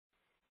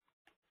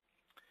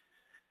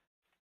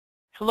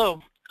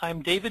Hello,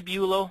 I'm David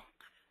Bulow,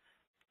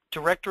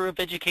 Director of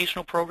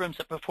Educational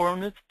Programs at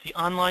Performative, the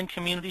online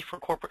community for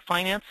corporate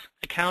finance,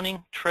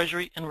 accounting,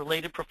 treasury, and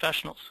related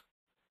professionals.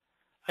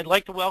 I'd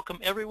like to welcome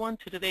everyone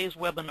to today's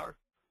webinar,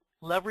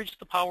 Leverage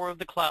the Power of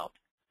the Cloud.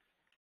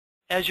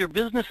 As your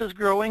business is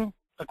growing,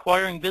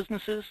 acquiring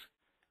businesses,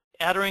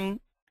 adding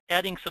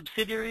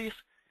subsidiaries,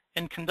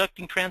 and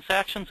conducting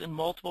transactions in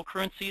multiple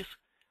currencies,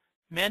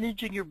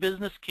 managing your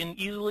business can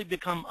easily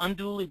become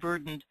unduly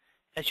burdened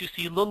as you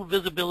see little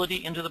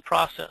visibility into the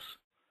process.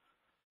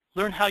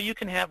 Learn how you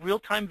can have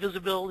real-time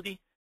visibility,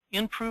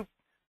 improve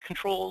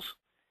controls,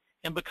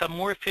 and become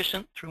more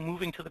efficient through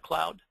moving to the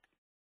cloud.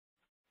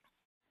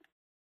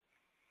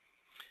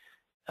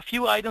 A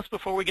few items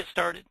before we get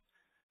started.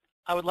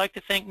 I would like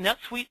to thank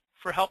NetSuite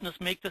for helping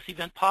us make this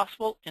event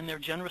possible and their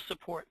generous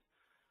support,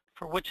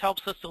 for which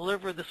helps us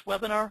deliver this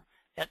webinar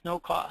at no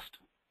cost.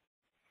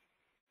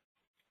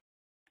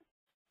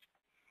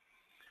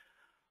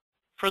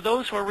 For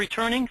those who are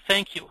returning,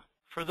 thank you.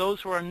 For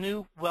those who are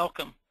new,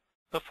 welcome.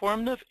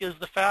 Performative is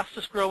the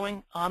fastest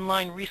growing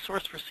online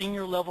resource for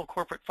senior level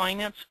corporate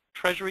finance,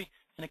 treasury,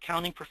 and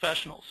accounting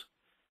professionals.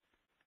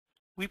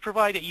 We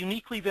provide a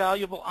uniquely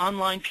valuable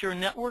online peer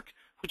network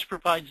which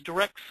provides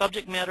direct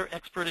subject matter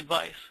expert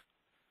advice.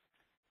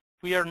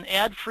 We are an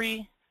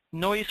ad-free,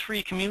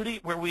 noise-free community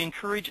where we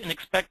encourage and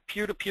expect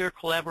peer-to-peer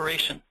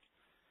collaboration.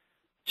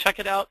 Check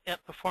it out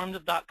at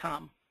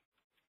performative.com.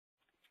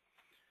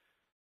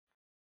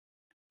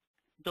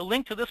 The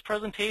link to this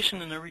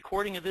presentation and the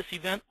recording of this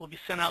event will be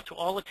sent out to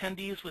all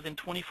attendees within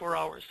 24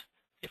 hours.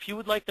 If you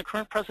would like the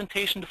current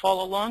presentation to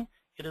follow along,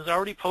 it is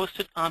already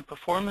posted on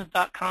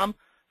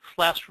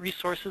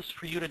performative.com/resources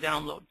for you to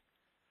download.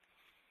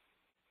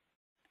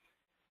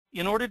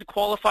 In order to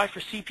qualify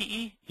for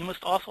CPE, you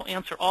must also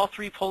answer all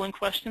 3 polling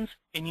questions,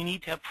 and you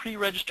need to have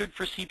pre-registered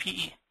for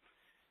CPE.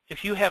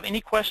 If you have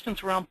any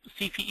questions around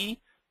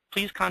CPE,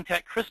 please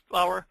contact Chris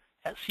Bauer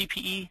at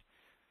CPE.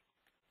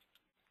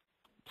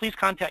 Please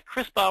contact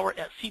Chris Bauer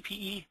at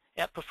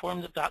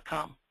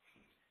cpe@performative.com.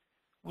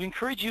 We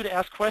encourage you to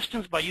ask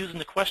questions by using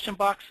the question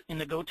box in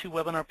the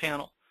GoToWebinar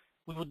panel.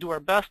 We will do our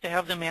best to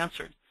have them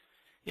answered.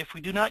 If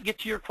we do not get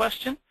to your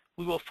question,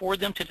 we will forward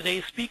them to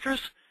today's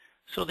speakers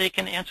so they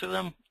can answer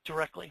them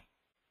directly.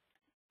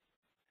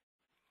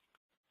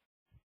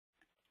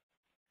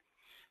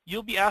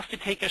 You'll be asked to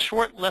take a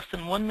short, less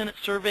than 1-minute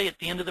survey at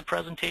the end of the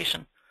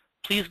presentation.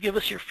 Please give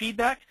us your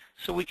feedback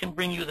so we can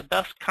bring you the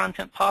best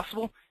content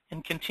possible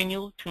and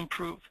continue to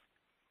improve.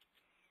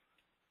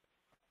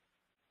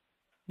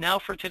 Now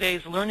for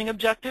today's learning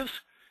objectives.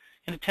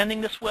 In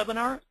attending this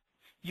webinar,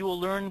 you will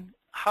learn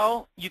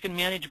how you can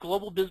manage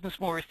global business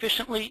more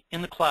efficiently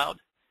in the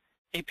cloud.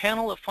 A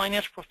panel of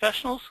financial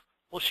professionals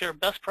will share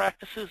best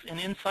practices and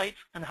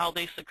insights on how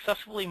they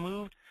successfully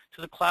moved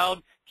to the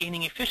cloud,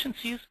 gaining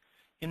efficiencies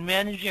in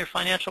managing your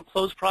financial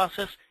close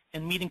process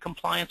and meeting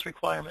compliance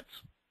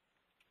requirements.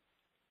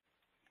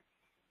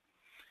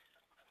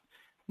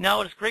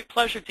 Now it is a great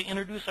pleasure to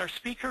introduce our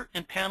speaker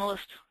and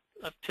panelist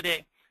of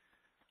today.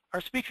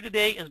 Our speaker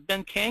today is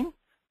Ben Kang.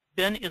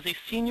 Ben is a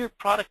senior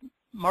product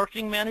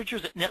marketing manager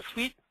at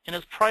NetSuite and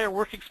has prior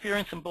work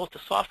experience in both the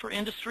software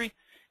industry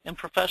and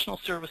professional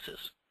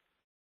services.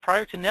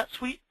 Prior to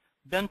NetSuite,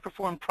 Ben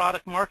performed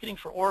product marketing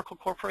for Oracle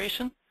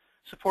Corporation,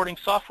 supporting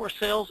software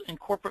sales and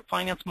corporate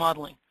finance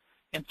modeling,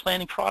 and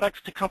planning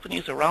products to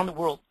companies around the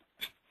world.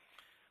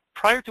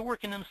 Prior to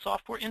working in the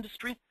software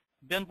industry,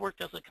 Ben worked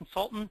as a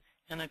consultant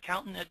and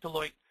accountant at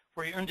Deloitte,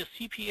 where he earned a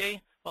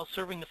CPA while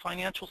serving the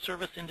financial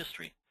service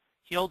industry.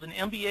 He held an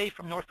MBA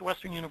from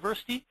Northwestern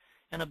University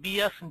and a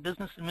BS in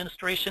Business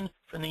Administration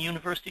from the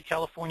University of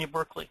California,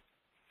 Berkeley.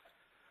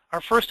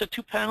 Our first of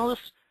 2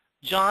 panelists,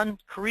 John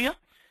Correa.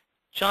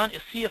 John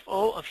is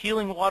CFO of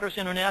Healing Waters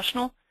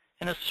International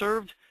and has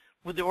served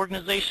with the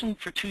organization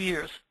for 2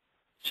 years.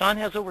 John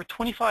has over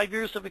 25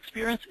 years of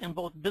experience in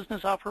both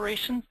business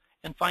operations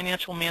and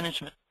financial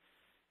management.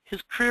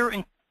 His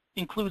career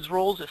includes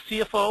roles as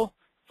CFO,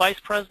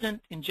 Vice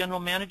President and General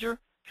Manager,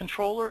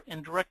 Controller,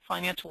 and Direct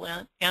Financial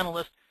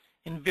Analyst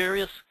in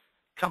various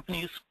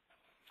companies.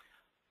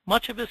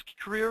 Much of his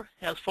career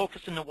has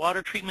focused in the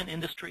water treatment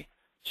industry.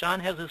 John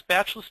has his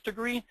bachelor's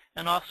degree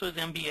and also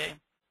his MBA.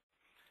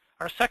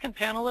 Our second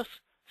panelist,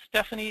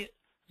 Stephanie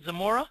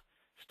Zamora.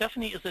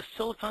 Stephanie is a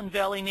Silicon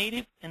Valley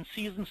native and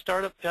seasoned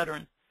startup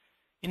veteran,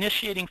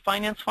 initiating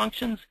finance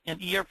functions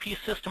and ERP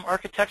system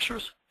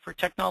architectures for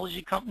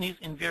technology companies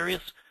in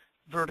various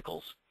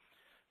verticals.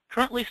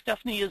 Currently,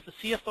 Stephanie is the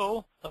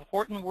CFO of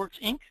Hortonworks,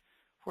 Inc.,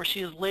 where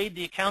she has laid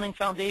the accounting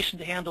foundation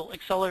to handle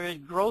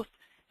accelerated growth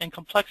and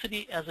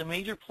complexity as a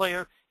major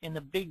player in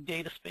the big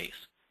data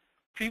space.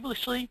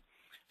 Previously,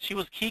 she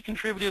was key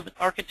contributor in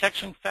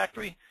architecture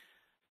factory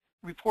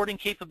reporting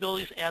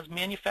capabilities as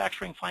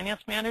manufacturing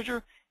finance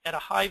manager at a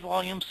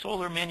high-volume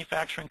solar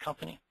manufacturing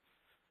company.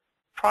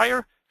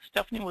 Prior,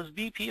 Stephanie was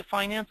VP of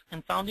Finance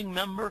and founding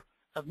member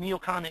of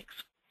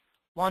Neoconics,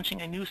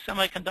 launching a new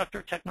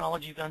semiconductor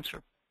technology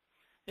venture.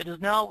 It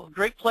is now a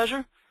great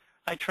pleasure.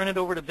 I turn it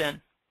over to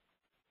Ben.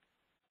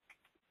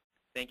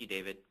 Thank you,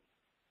 David.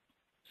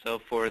 So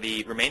for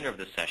the remainder of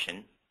this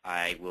session,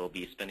 I will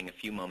be spending a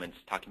few moments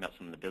talking about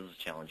some of the business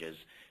challenges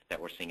that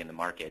we're seeing in the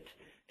market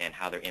and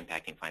how they're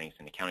impacting finance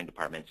and accounting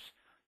departments.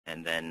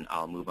 And then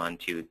I'll move on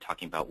to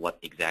talking about what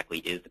exactly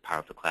is the power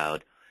of the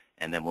cloud,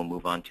 and then we'll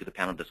move on to the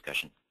panel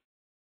discussion.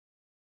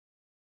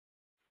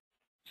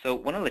 So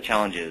one of the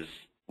challenges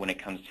when it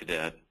comes to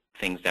the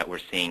things that we're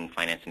seeing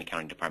finance and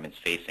accounting departments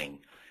facing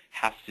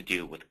has to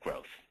do with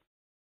growth.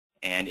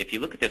 And if you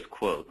look at this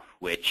quote,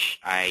 which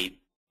I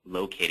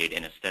located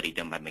in a study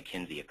done by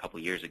McKinsey a couple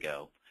years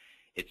ago,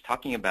 it's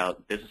talking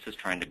about businesses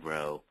trying to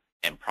grow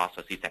and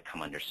processes that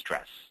come under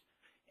stress,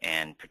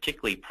 and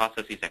particularly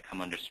processes that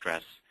come under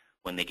stress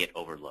when they get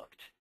overlooked.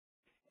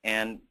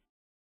 And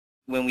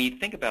when we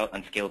think about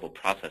unscalable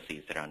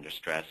processes that are under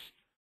stress,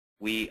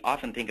 we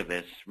often think of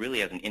this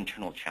really as an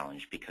internal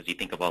challenge because you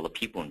think of all the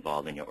people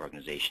involved in your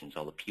organizations,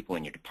 all the people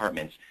in your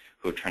departments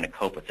who are trying to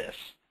cope with this.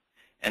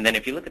 And then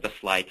if you look at the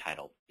slide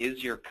title,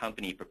 is your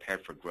company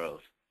prepared for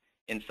growth?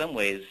 In some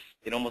ways,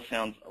 it almost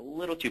sounds a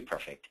little too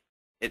perfect.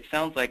 It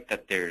sounds like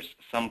that there's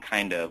some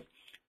kind of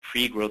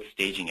pre-growth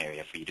staging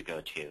area for you to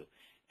go to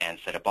and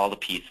set up all the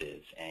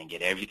pieces and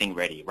get everything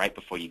ready right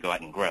before you go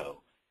out and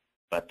grow.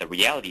 But the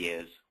reality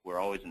is we're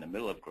always in the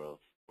middle of growth,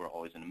 we're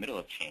always in the middle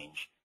of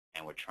change,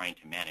 and we're trying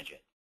to manage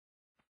it.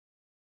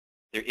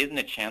 There isn't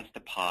a chance to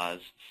pause,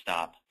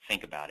 stop,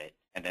 think about it,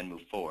 and then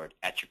move forward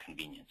at your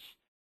convenience.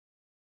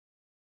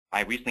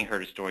 I recently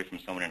heard a story from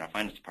someone in our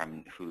finance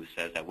department who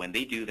says that when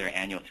they do their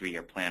annual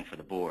 3-year plan for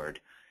the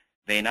board,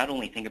 they not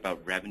only think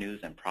about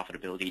revenues and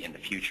profitability in the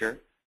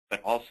future,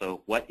 but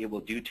also what it will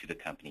do to the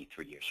company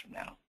 3 years from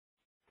now.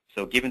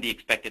 So given the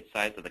expected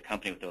size of the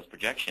company with those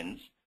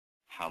projections,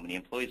 how many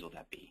employees will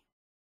that be?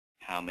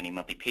 How many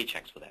monthly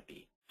paychecks will that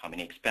be? How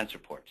many expense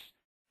reports?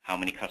 How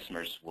many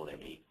customers will there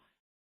be?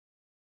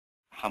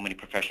 How many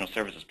professional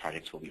services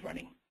projects will be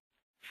running?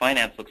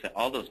 Finance looks at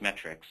all those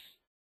metrics,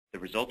 the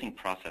resulting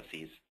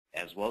processes,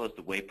 as well as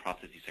the way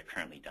processes are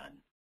currently done.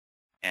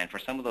 And for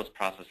some of those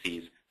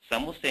processes,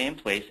 some will stay in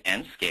place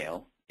and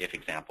scale. If,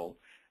 example,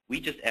 we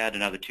just add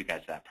another 2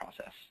 guys to that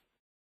process.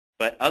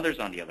 But others,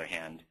 on the other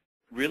hand,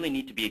 really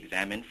need to be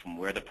examined from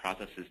where the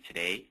process is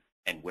today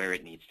and where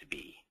it needs to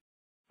be.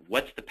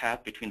 What's the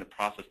path between the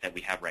process that we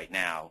have right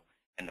now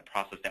and the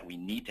process that we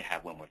need to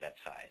have when we're that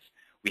size?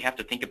 We have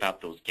to think about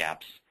those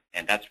gaps,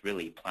 and that's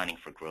really planning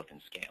for growth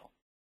and scale.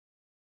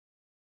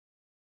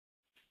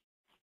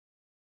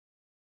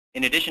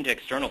 In addition to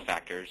external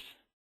factors,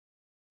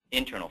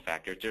 internal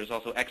factors, there's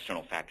also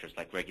external factors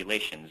like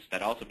regulations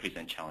that also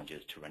present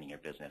challenges to running your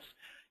business.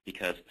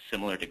 Because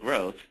similar to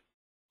growth,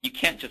 you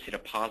can't just hit a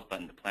pause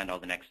button to plan all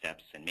the next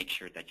steps and make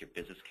sure that your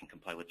business can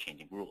comply with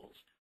changing rules.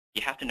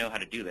 You have to know how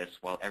to do this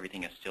while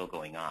everything is still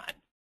going on.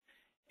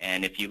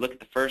 And if you look at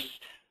the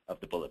first of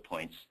the bullet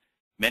points,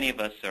 many of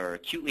us are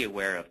acutely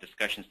aware of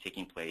discussions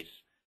taking place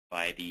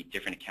by the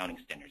different accounting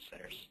standard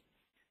setters.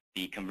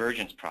 The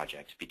convergence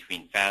project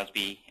between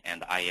FASB and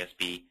the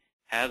IASB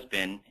has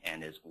been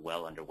and is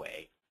well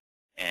underway.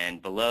 And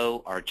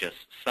below are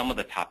just some of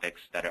the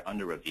topics that are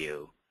under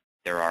review.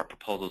 There are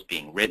proposals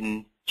being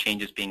written,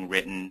 changes being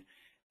written,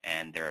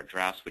 and there are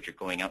drafts which are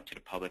going out to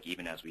the public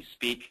even as we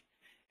speak.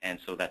 And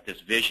so that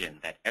this vision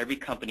that every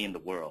company in the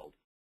world,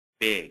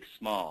 big,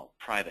 small,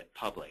 private,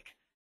 public,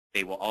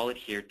 they will all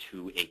adhere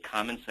to a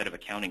common set of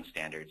accounting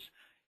standards.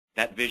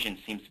 That vision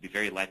seems to be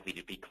very likely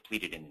to be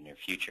completed in the near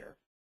future.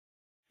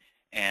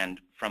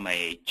 And from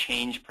a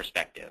change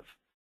perspective,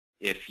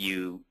 if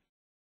you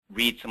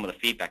read some of the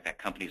feedback that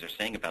companies are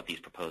saying about these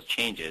proposed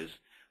changes,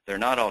 they're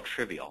not all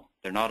trivial.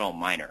 They're not all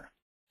minor.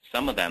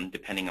 Some of them,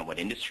 depending on what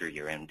industry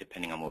you're in,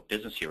 depending on what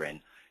business you're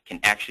in,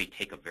 can actually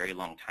take a very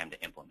long time to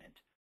implement.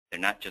 They're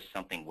not just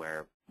something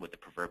where, with the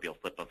proverbial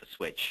flip of a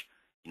switch,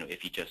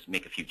 if you just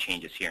make a few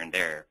changes here and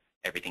there,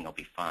 everything will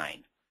be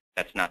fine.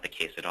 That's not the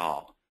case at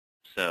all.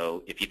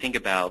 So if you think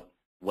about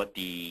what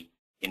the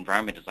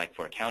environment is like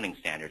for accounting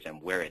standards and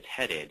where it's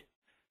headed,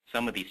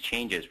 some of these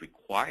changes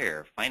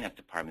require finance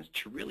departments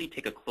to really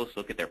take a close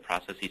look at their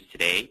processes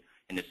today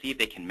and to see if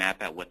they can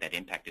map out what that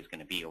impact is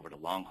going to be over the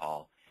long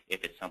haul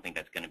if it's something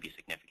that's going to be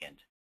significant.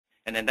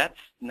 And then that's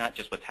not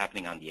just what's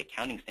happening on the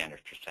accounting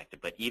standards perspective,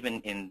 but even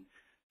in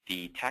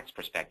the tax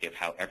perspective,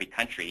 how every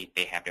country,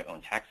 they have their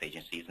own tax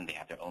agencies and they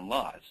have their own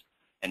laws.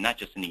 And not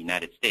just in the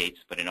United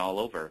States, but in all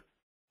over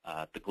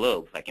the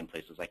globe, like in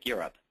places like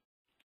Europe.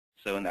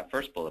 So in that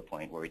first bullet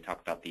point where we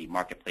talk about the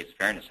Marketplace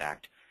Fairness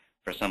Act,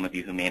 for some of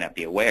you who may not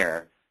be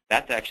aware,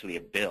 that's actually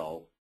a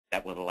bill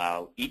that would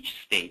allow each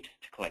state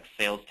to collect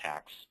sales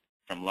tax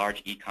from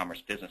large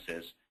e-commerce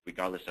businesses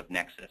regardless of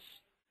nexus.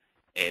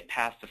 It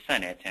passed the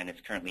Senate and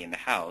it's currently in the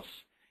House,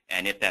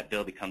 and if that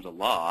bill becomes a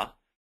law,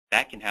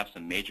 that can have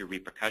some major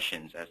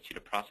repercussions as to the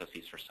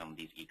processes for some of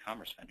these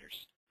e-commerce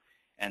vendors.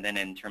 And then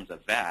in terms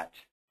of VAT,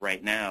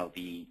 right now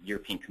the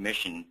European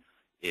Commission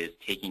is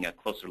taking a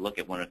closer look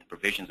at one of the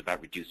provisions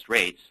about reduced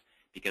rates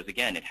because,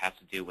 again, it has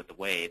to do with the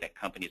way that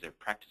companies are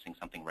practicing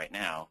something right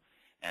now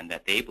and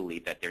that they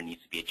believe that there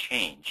needs to be a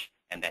change.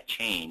 And that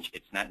change,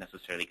 it's not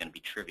necessarily going to be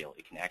trivial.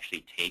 It can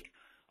actually take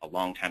a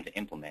long time to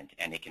implement,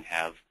 and it can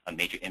have a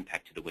major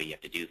impact to the way you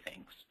have to do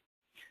things.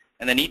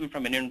 And then even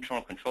from an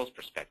internal controls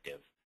perspective,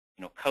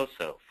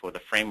 COSO, for the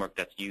framework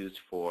that's used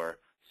for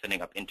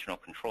setting up internal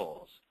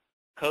controls,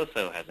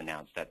 COSO has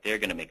announced that they're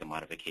going to make a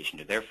modification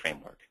to their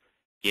framework,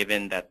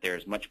 given that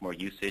there's much more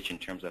usage in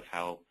terms of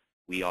how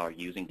we are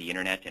using the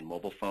internet and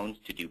mobile phones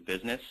to do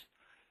business.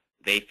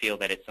 They feel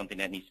that it's something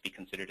that needs to be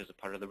considered as a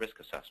part of the risk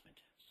assessment.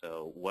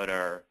 So what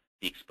are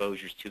the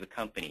exposures to the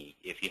company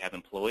if you have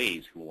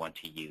employees who want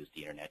to use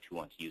the internet, who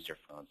want to use their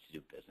phones to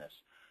do business?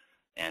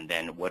 And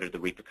then what are the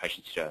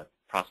repercussions to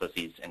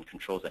processes and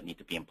controls that need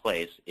to be in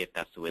place if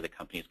that's the way the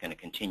company is going to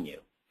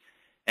continue?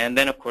 And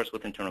then, of course,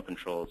 with internal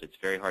controls, it's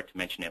very hard to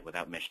mention it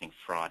without mentioning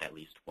fraud at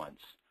least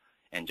once.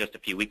 And just a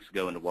few weeks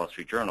ago in the Wall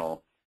Street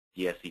Journal,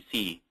 the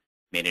SEC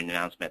made an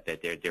announcement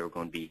that they were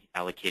going to be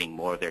allocating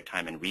more of their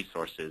time and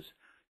resources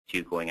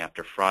to going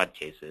after fraud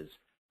cases,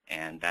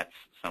 and that's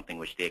something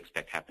which they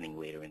expect happening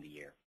later in the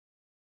year.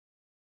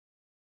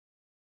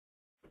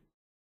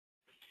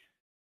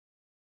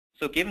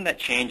 So given that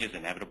change is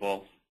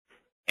inevitable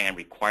and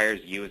requires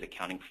you as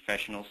accounting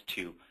professionals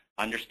to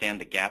understand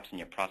the gaps in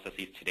your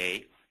processes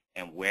today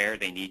and where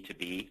they need to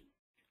be,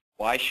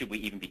 why should we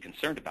even be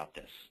concerned about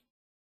this?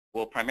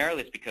 Well,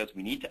 primarily it's because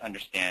we need to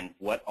understand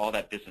what all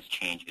that business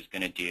change is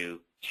going to do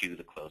to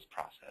the close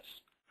process.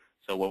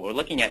 So what we're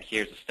looking at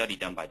here is a study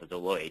done by the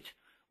Deloitte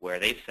where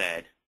they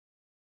said,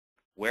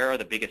 where are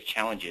the biggest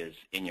challenges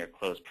in your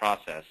close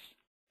process?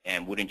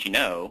 And wouldn't you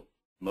know,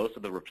 most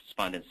of the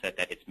respondents said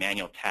that it's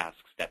manual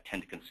tasks that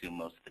tend to consume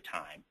most of the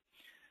time.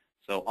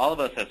 So all of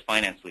us as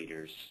finance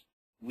leaders,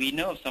 we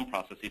know of some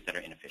processes that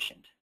are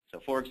inefficient. So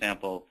for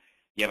example,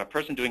 you have a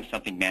person doing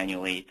something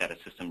manually that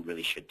a system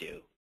really should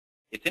do.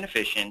 It's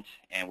inefficient,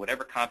 and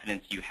whatever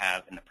confidence you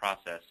have in the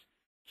process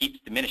keeps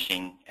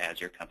diminishing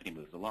as your company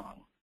moves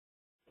along.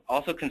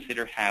 Also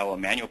consider how a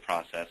manual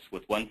process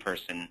with one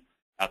person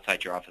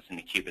outside your office in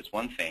the cube is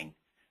one thing,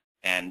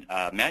 and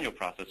a manual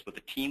process with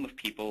a team of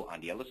people on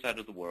the other side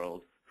of the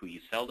world who you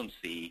seldom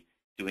see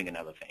doing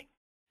another thing.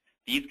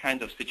 These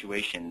kinds of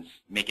situations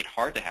make it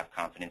hard to have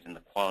confidence in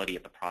the quality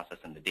of the process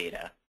and the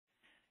data,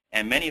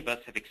 and many of us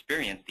have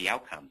experienced the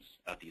outcomes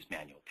of these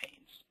manual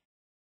pains.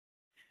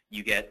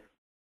 You get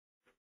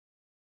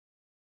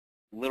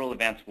little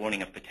advance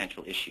warning of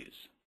potential issues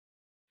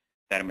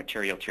that are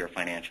material to your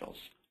financials.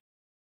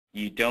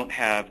 You don't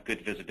have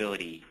good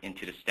visibility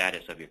into the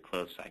status of your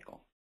close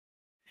cycle.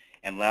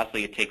 And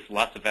lastly, it takes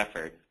lots of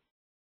effort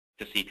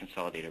to see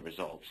consolidated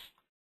results.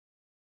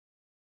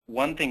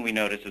 One thing we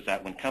notice is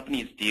that when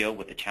companies deal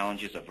with the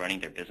challenges of running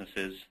their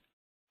businesses,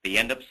 they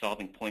end up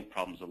solving point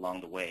problems along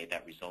the way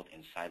that result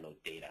in siloed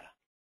data.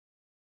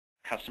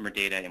 Customer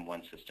data in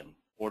one system,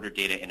 order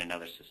data in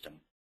another system,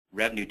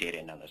 revenue data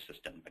in another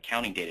system,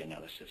 accounting data in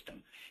another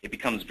system. It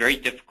becomes very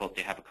difficult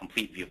to have a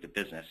complete view of the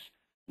business,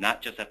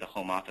 not just at the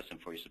home office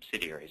and for your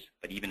subsidiaries,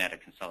 but even at a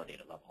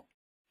consolidated level.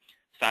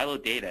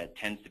 Siloed data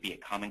tends to be a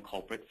common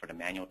culprit for the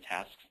manual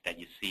tasks that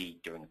you see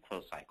during the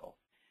close cycle.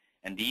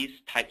 And these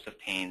types of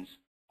pains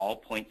all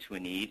point to a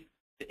need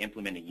to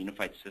implement a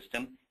unified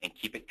system and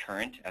keep it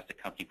current as the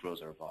company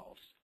grows or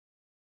evolves.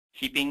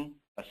 Keeping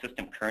a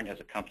system current as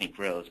a company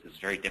grows is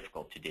very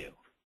difficult to do.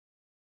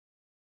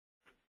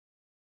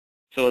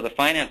 So as a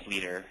finance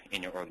leader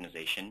in your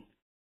organization,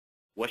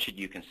 what should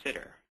you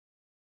consider?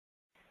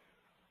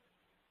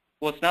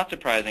 Well, it's not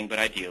surprising, but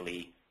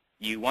ideally,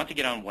 you want to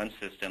get on one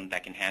system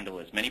that can handle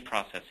as many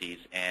processes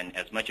and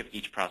as much of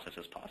each process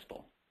as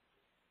possible.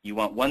 You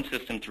want one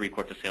system to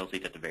record the sales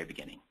lead at the very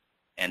beginning,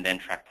 and then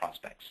track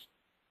prospects,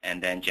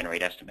 and then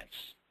generate estimates,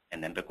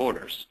 and then book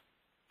orders,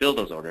 bill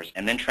those orders,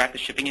 and then track the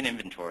shipping and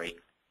inventory,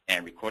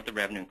 and record the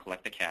revenue and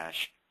collect the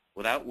cash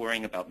without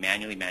worrying about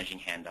manually managing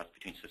handoffs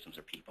between systems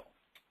or people.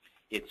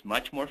 It's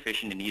much more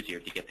efficient and easier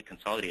to get the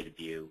consolidated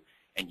view,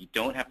 and you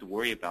don't have to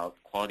worry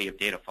about quality of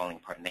data falling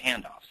apart in the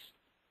handoffs.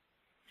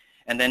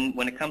 And then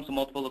when it comes to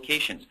multiple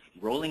locations,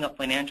 rolling up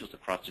financials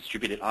across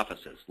distributed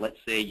offices. Let's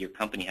say your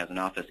company has an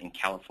office in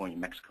California,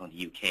 Mexico, and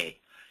the UK.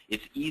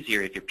 It's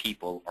easier if your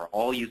people are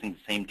all using the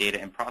same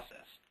data and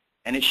process.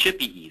 And it should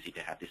be easy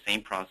to have the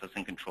same process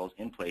and controls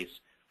in place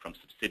from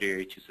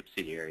subsidiary to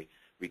subsidiary,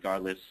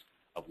 regardless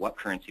of what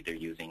currency they're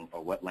using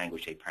or what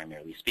language they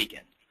primarily speak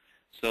in,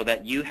 so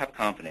that you have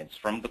confidence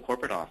from the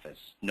corporate office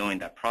knowing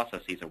that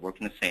processes are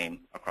working the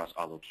same across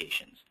all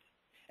locations.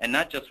 And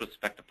not just with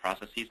respect to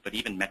processes, but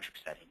even metric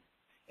setting,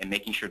 and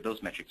making sure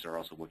those metrics are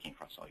also working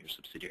across all your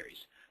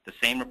subsidiaries. The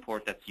same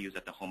report that's used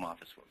at the home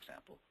office, for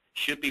example,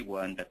 should be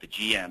one that the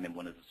GM in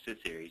one of the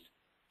subsidiaries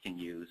can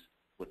use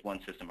with one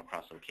system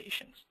across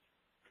locations.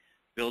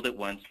 Build it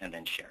once and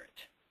then share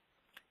it.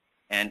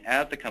 And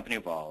as the company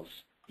evolves,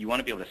 you want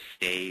to be able to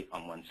stay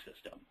on one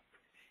system.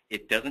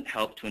 It doesn't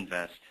help to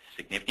invest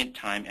significant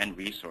time and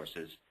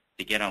resources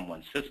to get on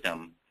one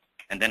system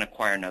and then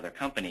acquire another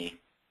company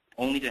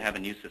only to have a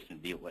new system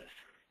to deal with.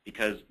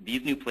 Because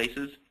these new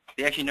places,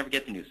 they actually never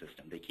get the new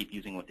system. They keep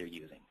using what they're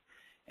using.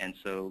 And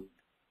so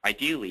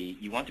ideally,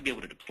 you want to be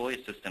able to deploy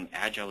a system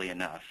agilely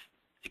enough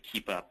to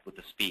keep up with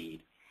the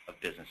speed of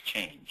business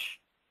change.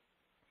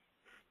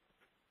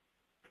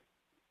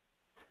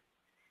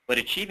 But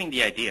achieving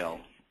the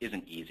ideal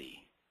isn't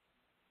easy.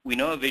 We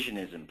know a vision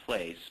is in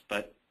place,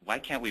 but why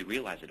can't we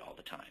realize it all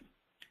the time?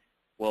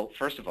 Well,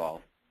 first of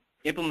all,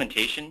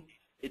 implementation,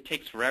 it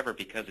takes forever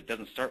because it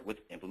doesn't start with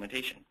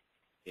implementation.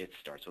 It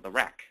starts with a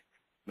rack,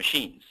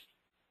 machines.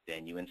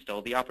 Then you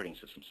install the operating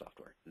system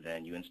software.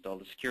 Then you install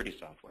the security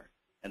software.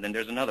 And then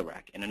there's another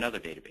rack and another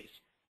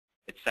database,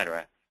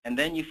 etc. And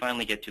then you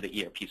finally get to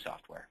the ERP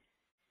software.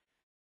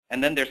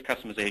 And then there's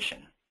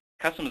customization.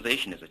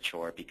 Customization is a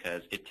chore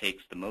because it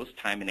takes the most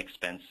time and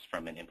expense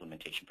from an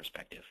implementation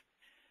perspective.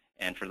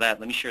 And for that,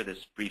 let me share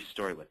this brief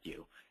story with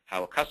you,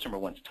 how a customer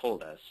once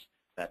told us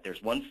that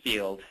there's one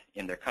field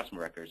in their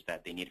customer records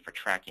that they need for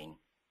tracking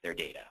their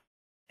data.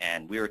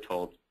 And we were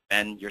told,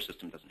 Ben, your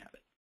system doesn't have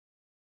it.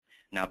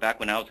 Now, back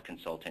when I was a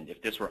consultant,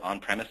 if this were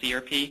on-premise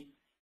ERP,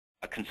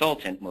 a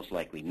consultant, most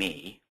likely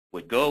me,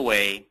 would go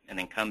away and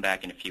then come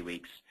back in a few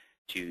weeks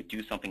to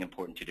do something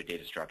important to the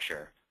data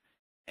structure,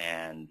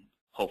 and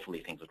hopefully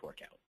things would work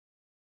out.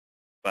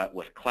 But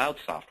with cloud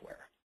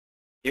software,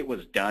 it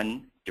was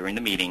done during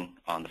the meeting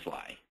on the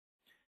fly.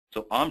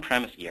 So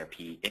on-premise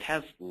ERP, it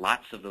has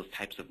lots of those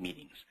types of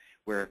meetings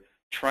where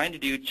trying to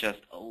do just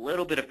a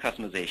little bit of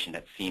customization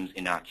that seems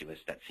innocuous,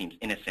 that seems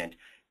innocent,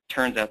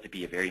 turns out to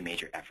be a very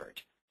major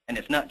effort. And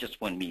it's not just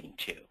one meeting,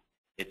 too.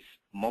 It's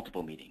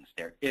multiple meetings.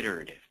 They're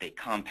iterative, they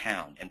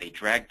compound, and they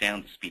drag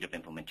down the speed of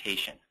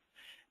implementation.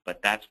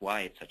 But that's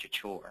why it's such a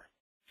chore.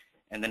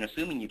 And then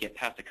assuming you get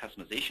past the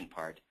customization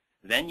part,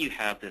 then you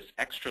have this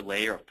extra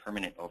layer of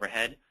permanent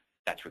overhead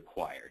that's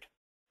required.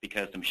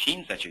 Because the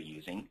machines that you're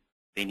using,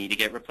 they need to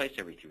get replaced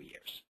every 3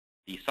 years.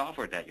 The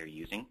software that you're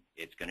using,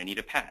 it's going to need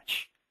a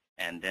patch.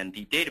 And then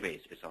the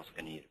database is also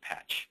going to need a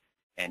patch.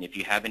 And if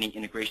you have any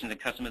integrations and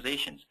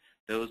customizations,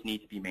 those need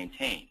to be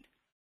maintained.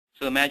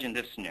 So imagine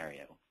this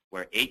scenario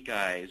where 8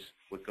 guys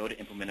would go to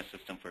implement a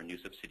system for a new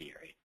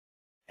subsidiary.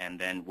 And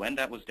then when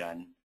that was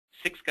done,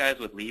 6 guys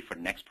would leave for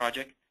the next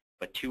project,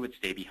 but 2 would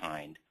stay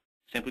behind,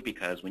 simply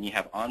because when you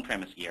have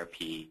on-premise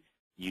ERP,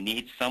 you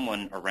need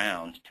someone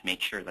around to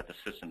make sure that the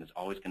system is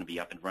always going to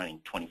be up and running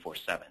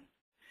 24/7.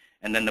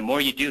 And then the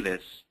more you do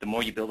this, the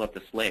more you build up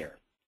this layer.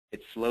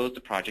 It slows the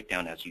project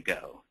down as you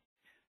go.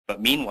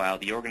 But meanwhile,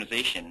 the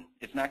organization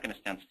is not going to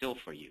stand still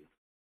for you.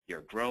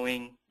 You're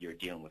growing, you're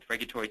dealing with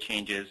regulatory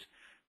changes,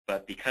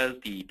 but because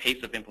the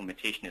pace of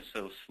implementation is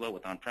so slow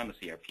with on-premise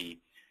ERP,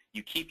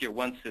 you keep your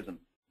one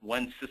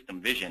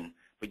system vision,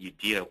 but you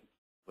deal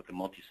with the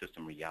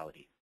multi-system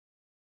reality.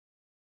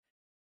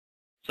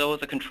 So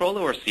as a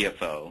controller or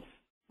CFO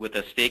with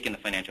a stake in the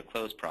financial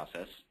close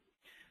process,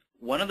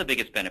 one of the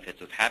biggest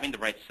benefits of having the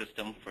right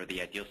system for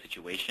the ideal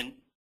situation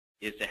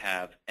is to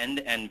have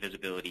end-to-end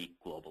visibility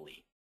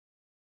globally.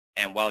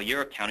 And while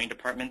your accounting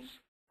departments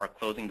are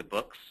closing the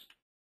books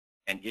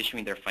and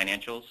issuing their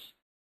financials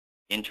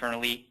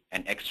internally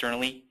and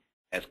externally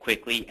as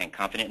quickly and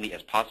confidently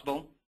as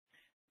possible,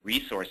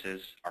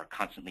 resources are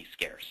constantly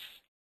scarce.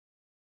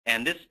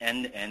 And this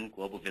end-to-end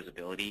global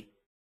visibility,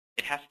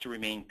 it has to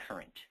remain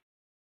current.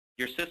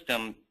 Your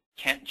system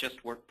can't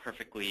just work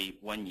perfectly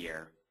 1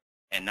 year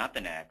and not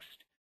the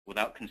next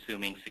without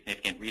consuming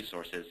significant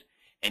resources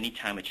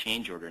anytime a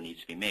change order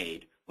needs to be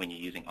made when you're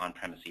using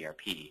on-premise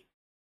ERP.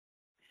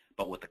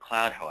 But with the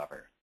cloud,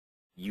 however,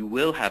 you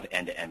will have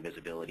end-to-end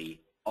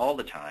visibility all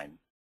the time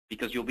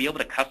because you'll be able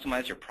to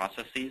customize your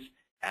processes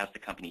as the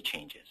company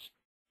changes.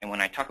 And when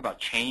I talk about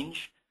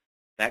change,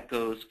 that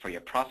goes for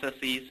your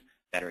processes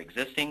that are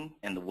existing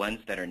and the ones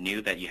that are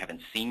new that you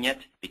haven't seen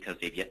yet because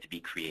they've yet to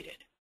be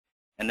created.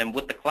 And then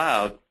with the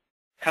cloud,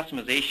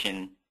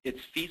 customization,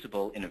 it's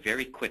feasible in a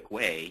very quick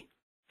way.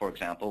 For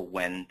example,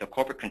 when the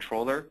corporate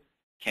controller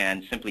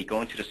can simply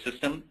go into the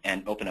system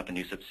and open up a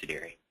new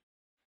subsidiary.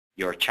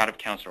 Your chart of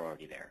accounts are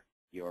already there.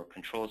 Your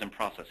controls and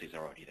processes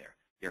are already there.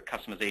 Your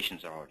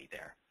customizations are already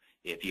there.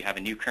 If you have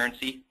a new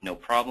currency, no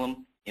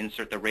problem.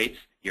 Insert the rates,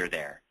 you're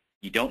there.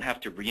 You don't have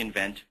to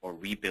reinvent or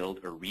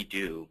rebuild or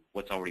redo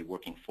what's already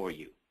working for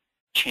you.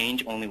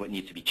 Change only what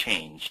needs to be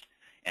changed,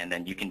 and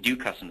then you can do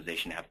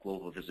customization and have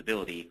global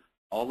visibility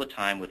all the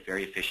time with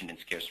very efficient and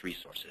scarce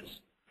resources.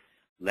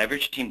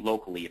 Leverage a team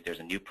locally if there's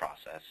a new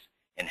process,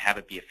 and have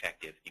it be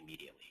effective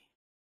immediately.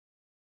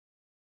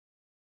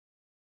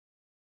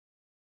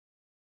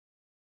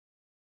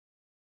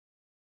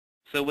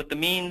 So with the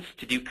means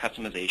to do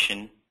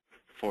customization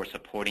for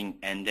supporting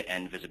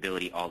end-to-end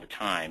visibility all the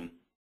time,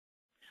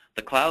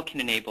 the cloud can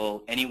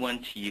enable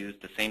anyone to use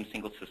the same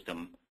single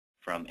system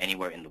from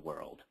anywhere in the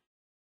world.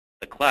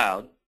 The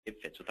cloud, it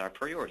fits with our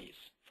priorities,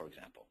 for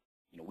example.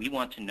 We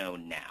want to know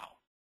now.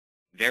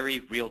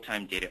 Very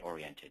real-time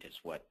data-oriented is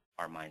what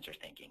our minds are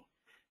thinking.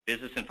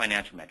 Business and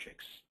financial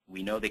metrics,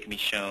 we know they can be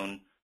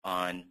shown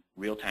on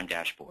real-time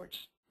dashboards,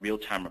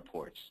 real-time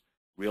reports,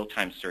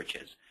 real-time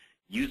searches.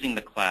 Using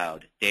the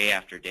cloud day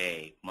after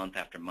day, month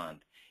after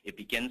month, it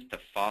begins to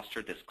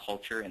foster this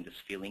culture and this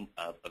feeling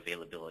of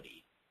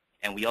availability.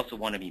 And we also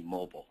want to be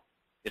mobile,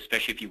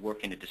 especially if you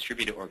work in a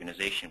distributed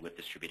organization with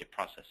distributed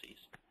processes.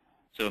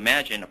 So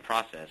imagine a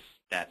process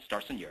that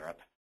starts in Europe,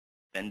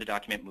 then the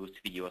document moves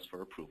to the US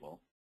for approval,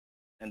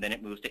 and then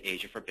it moves to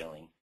Asia for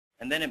billing,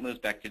 and then it moves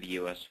back to the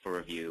U.S. for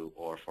review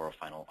or for a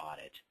final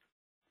audit.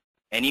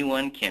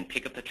 Anyone can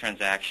pick up the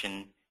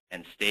transaction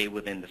and stay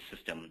within the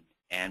system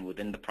and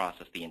within the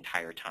process the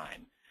entire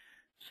time.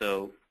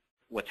 So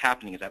what's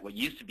happening is that what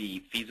used to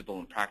be feasible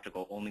and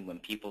practical only when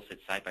people sit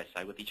side by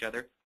side with each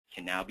other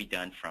can now be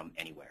done from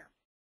anywhere.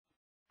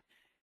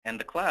 And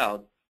the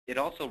cloud, it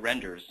also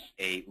renders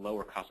a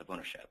lower cost of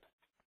ownership.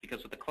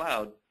 Because with the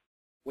cloud,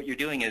 what you're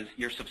doing is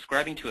you're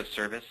subscribing to a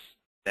service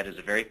that is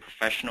a very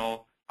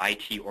professional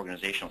IT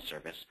organizational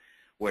service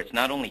where it's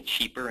not only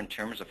cheaper in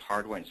terms of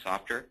hardware and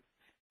software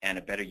and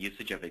a better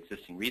usage of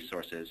existing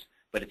resources,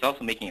 but it's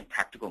also making it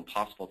practical and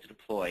possible to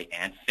deploy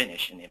and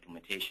finish an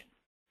implementation.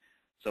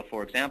 So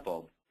for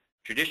example,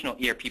 traditional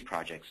ERP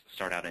projects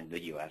start out in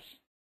the US,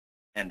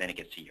 and then it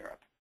gets to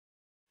Europe.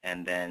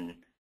 And then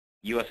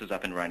US is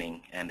up and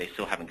running, and they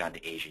still haven't gotten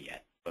to Asia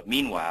yet. But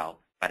meanwhile,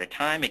 by the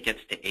time it gets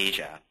to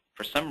Asia,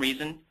 for some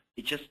reason,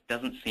 it just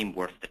doesn't seem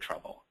worth the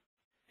trouble.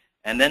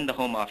 And then the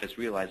home office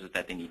realizes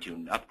that they need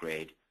to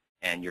upgrade,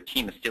 and your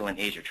team is still in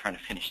Asia trying to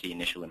finish the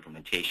initial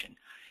implementation.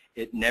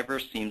 It never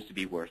seems to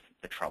be worth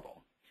the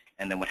trouble.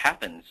 And then what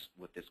happens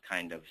with this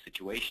kind of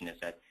situation is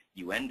that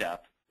you end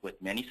up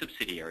with many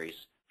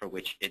subsidiaries for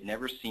which it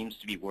never seems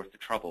to be worth the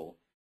trouble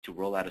to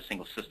roll out a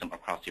single system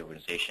across the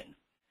organization.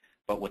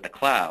 But with the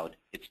cloud,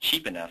 it's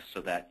cheap enough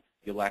so that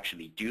you'll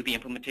actually do the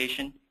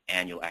implementation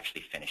and you'll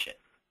actually finish it.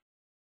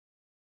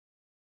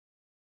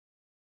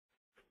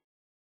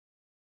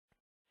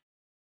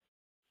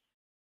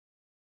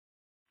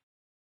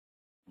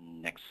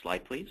 Next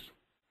slide, please.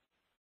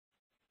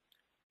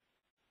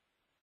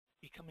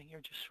 Be coming here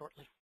just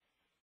shortly.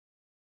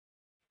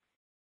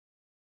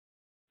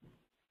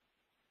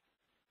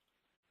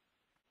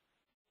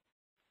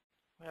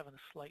 We're having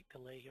a slight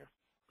delay here,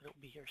 but it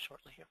will be here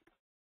shortly here.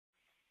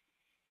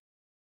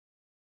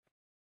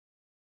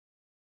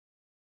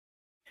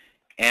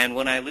 And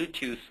when I allude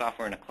to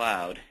software in a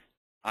cloud,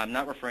 I'm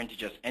not referring to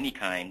just any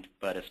kind,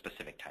 but a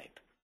specific type,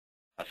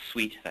 a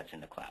suite that's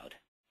in the cloud.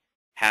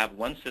 Have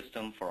one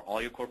system for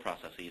all your core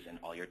processes and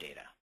all your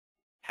data.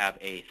 Have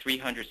a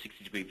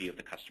 360-degree view of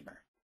the customer,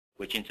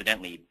 which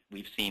incidentally,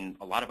 we've seen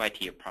a lot of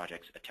IT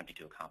projects attempting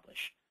to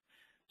accomplish.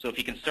 So if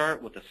you can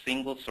start with a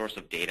single source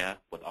of data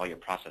with all your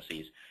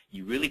processes,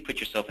 you really put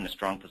yourself in a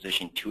strong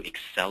position to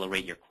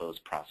accelerate your close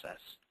process.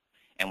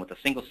 And with a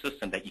single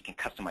system that you can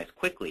customize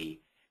quickly,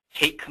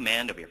 take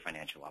command of your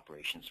financial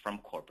operations from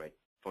corporate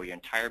for your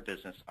entire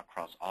business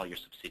across all your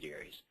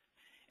subsidiaries.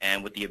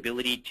 And with the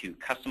ability to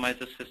customize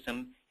the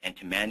system and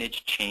to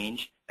manage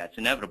change that's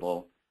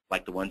inevitable,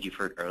 like the ones you've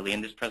heard early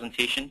in this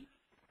presentation,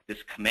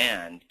 this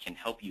command can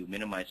help you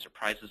minimize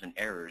surprises and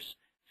errors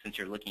since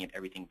you're looking at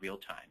everything real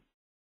time.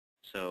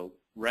 So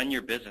run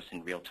your business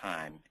in real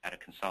time at a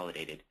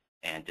consolidated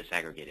and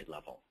disaggregated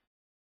level.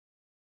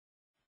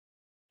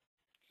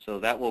 So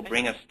that will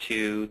bring us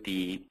to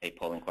a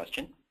polling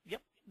question.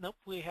 Yep. Nope.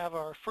 We have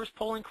our first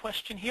polling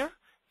question here.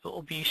 It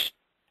will be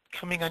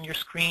coming on your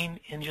screen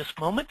in just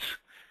moments.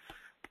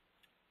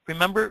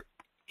 Remember,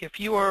 if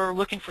you are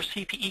looking for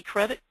CPE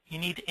credit, you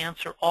need to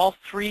answer all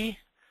 3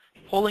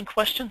 polling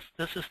questions.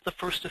 This is the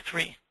first of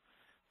 3.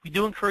 We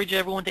do encourage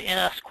everyone to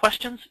ask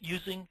questions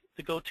using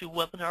the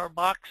GoToWebinar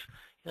box,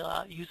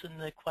 using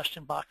the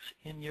question box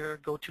in your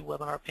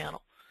GoToWebinar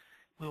panel.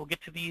 We will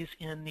get to these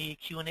in the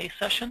Q&A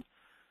session.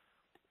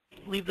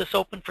 Leave this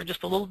open for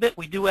just a little bit.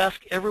 We do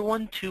ask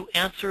everyone to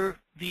answer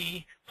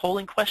the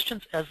polling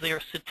questions as they are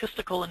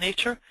statistical in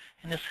nature,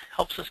 and this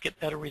helps us get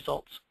better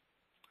results.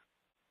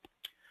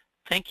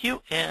 Thank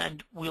you,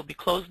 and we'll be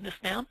closing this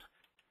down.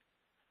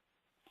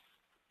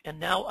 And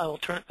now I will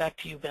turn it back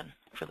to you, Ben,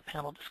 for the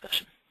panel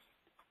discussion.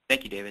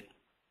 Thank you, David.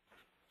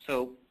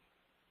 So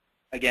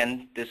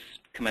again, this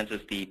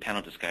commences the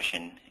panel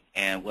discussion,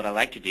 and what I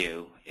like to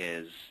do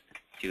is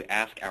to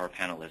ask our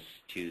panelists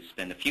to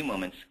spend a few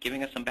moments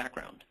giving us some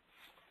background.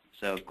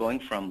 So going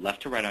from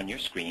left to right on your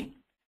screen,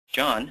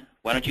 John,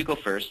 why don't you go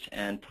first,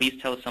 and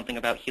please tell us something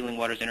about Healing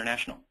Waters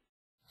International.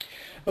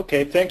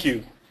 Okay, thank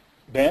you,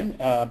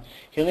 Ben.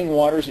 Healing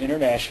Waters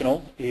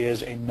International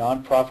is a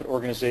nonprofit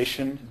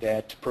organization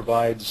that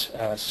provides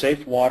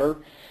safe water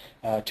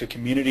to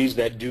communities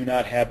that do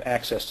not have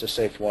access to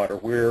safe water.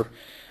 We're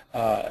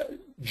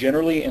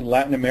generally in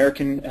Latin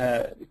American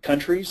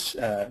countries,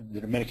 the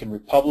Dominican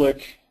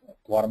Republic,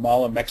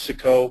 Guatemala,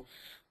 Mexico,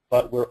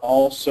 but we're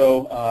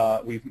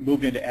also, we've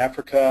moved into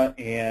Africa,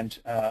 and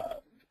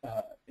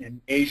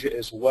in Asia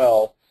as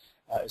well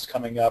is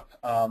coming up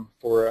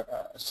for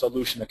a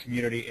solution, a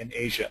community in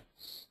Asia.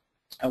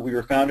 We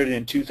were founded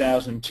in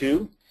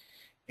 2002,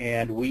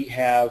 and we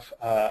have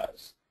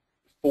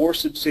 4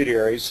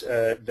 subsidiaries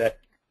that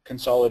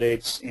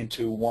consolidates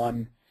into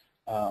one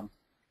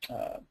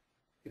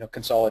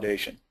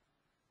consolidation.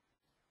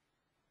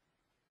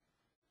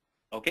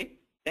 Okay,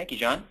 thank you,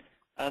 John.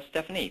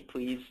 Stephanie,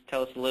 please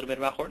tell us a little bit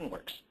about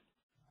Hortonworks.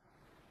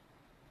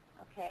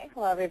 Okay,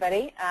 hello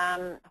everybody.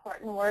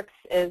 Hortonworks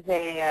is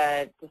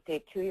just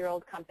a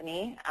 2-year-old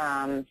company.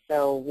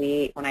 So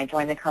when I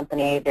joined the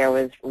company, there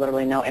was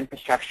literally no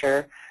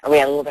infrastructure, or we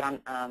had a little bit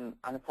on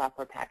the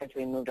software package.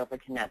 We moved over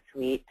to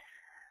NetSuite.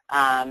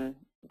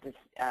 This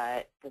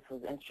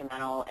was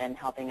instrumental in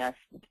helping us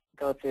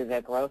go through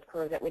the growth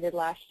curve that we did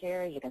last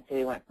year. As you can see,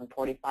 we went from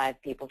 45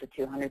 people to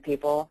 200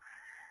 people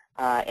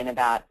in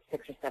about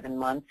 6 or 7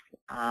 months.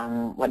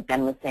 What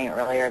Ben was saying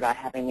earlier about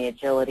having the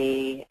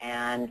agility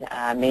and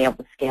being able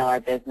to scale our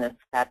business,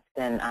 that's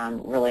been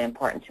really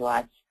important to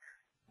us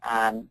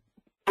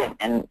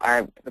and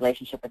our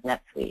relationship with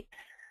NetSuite.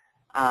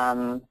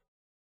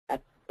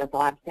 That's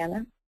all I have to say on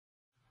that.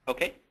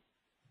 Okay.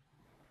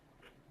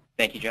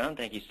 Thank you, John.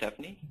 Thank you,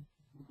 Stephanie.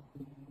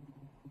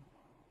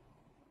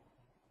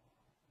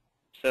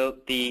 So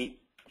the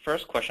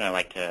first question I'd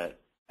like to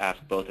ask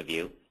both of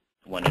you,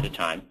 one at a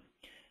time.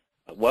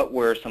 What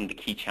were some of the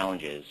key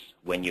challenges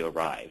when you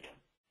arrived?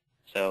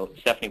 So,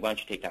 Stephanie, why don't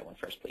you take that one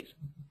first, please?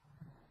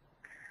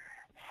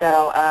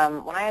 So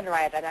when I had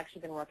arrived, I'd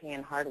actually been working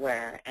in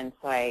hardware, and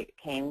so I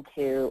came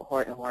to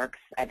Hortonworks.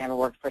 I'd never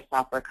worked for a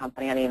software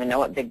company. I didn't even know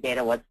what big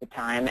data was at the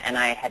time, and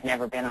I had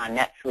never been on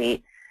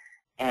NetSuite.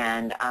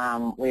 And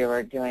we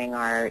were doing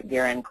our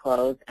year-end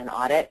close and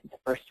audit, the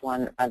first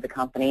one of the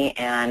company,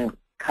 and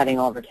cutting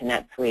over to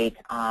NetSuite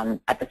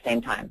at the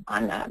same time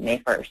on May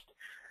 1st.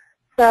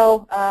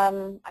 So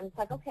I'm just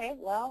like, okay,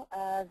 well,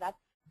 that's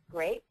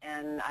great,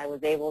 and I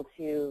was able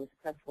to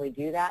successfully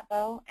do that,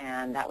 though,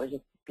 and that was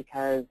just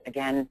because,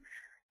 again,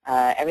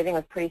 everything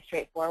was pretty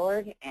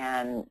straightforward,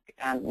 and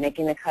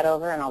making the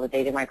cutover and all the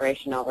data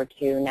migration over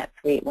to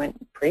NetSuite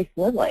went pretty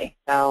smoothly.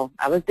 So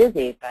I was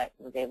busy, but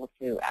was able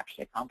to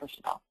actually accomplish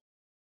it all.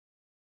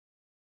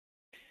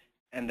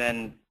 And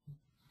then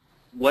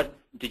what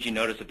did you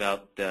notice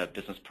about the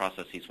business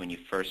processes when you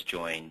first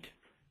joined,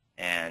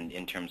 and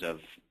in terms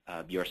of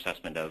your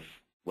assessment of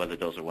whether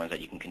those are ones that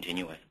you can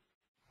continue with?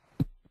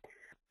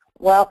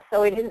 Well,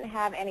 so we didn't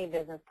have any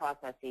business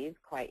processes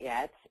quite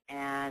yet,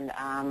 and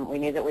we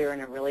knew that we were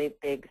in a really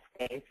big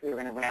space. We were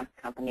going to ramp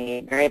the company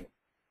very,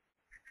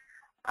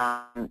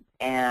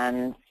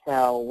 and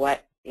so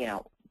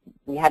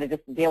we had to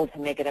just be able to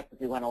make it up as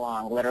we went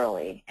along,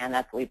 literally, and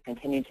that's what we've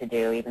continued to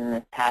do even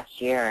this past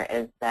year.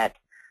 Is that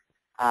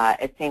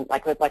it seems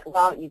like it was like,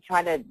 well, you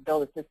try to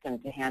build a system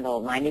to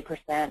handle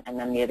 90%, and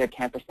then the other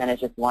 10% is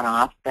just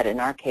one-off. But in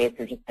our case,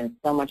 there's just been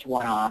so much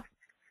one-off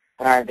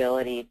that our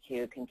ability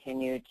to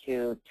continue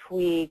to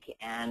tweak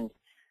and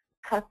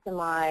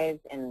customize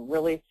in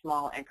really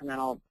small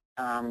incremental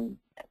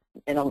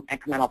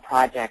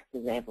projects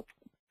has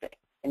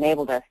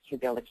enabled us to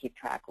be able to keep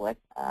track with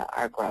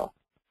our growth.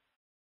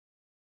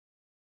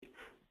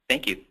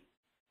 Thank you.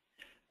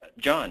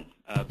 John,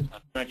 why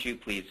don't you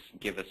please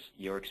give us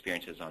your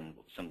experiences on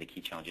some of the key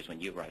challenges when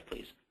you arrived,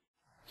 please?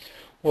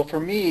 Well, for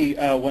me,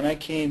 when I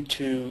came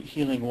to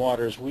Healing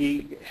Waters,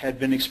 we had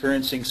been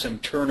experiencing some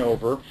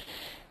turnover,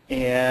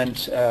 and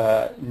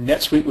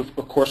NetSuite,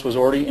 of course, was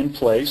already in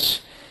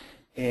place.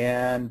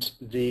 And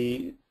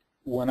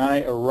when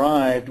I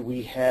arrived,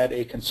 we had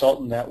a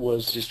consultant that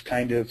was just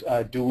kind of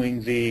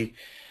doing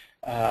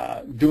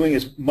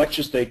as much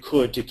as they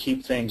could to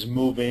keep things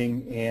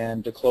moving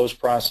and the close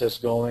process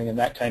going and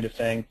that kind of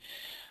thing.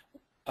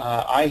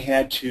 I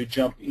had to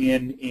jump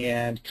in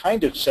and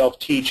kind of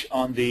self-teach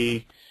on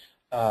the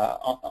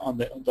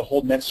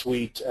whole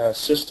NetSuite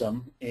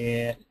system,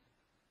 and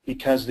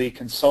because the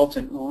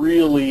consultant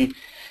really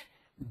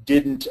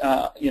didn't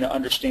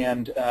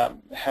understand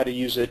how to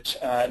use it.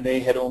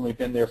 They had only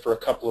been there for a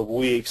couple of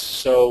weeks,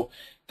 so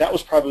that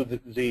was probably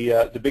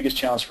the biggest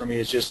challenge for me,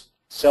 is just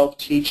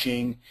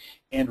self-teaching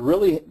and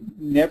really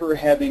never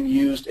having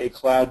used a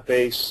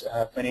cloud-based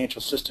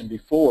financial system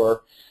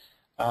before.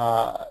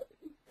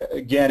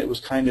 Again, it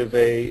was kind of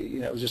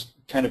it was just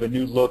kind of a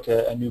new look,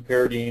 a new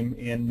paradigm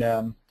in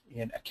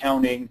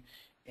accounting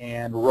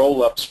and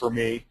roll-ups for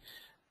me,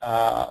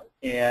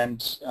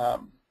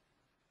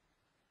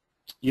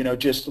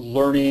 just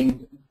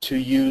learning to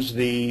use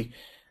the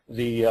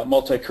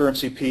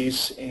multi-currency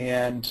piece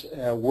and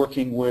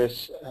working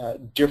with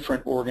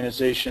different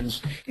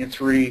organizations in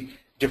 3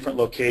 different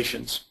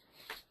locations.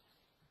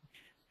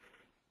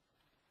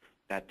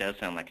 That does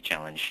sound like a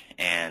challenge,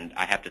 and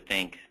I have to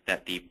think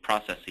that the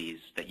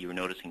processes that you were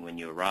noticing when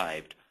you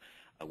arrived,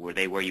 were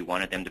they where you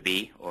wanted them to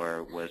be,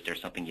 or was there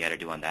something you had to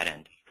do on that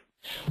end?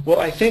 Well,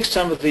 I think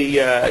some of the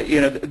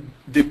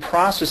the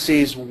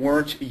processes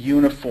weren't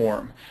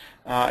uniform.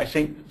 I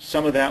think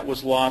some of that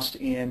was lost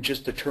in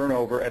just the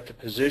turnover at the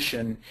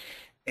position,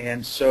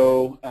 and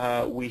so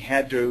we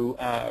had to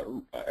I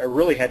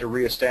really had to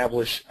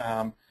reestablish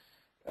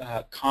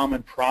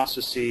common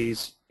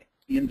processes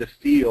in the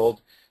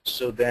field,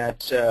 so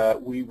that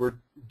we were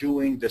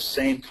doing the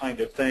same kind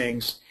of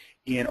things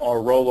in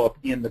our roll-up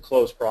in the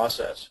close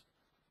process.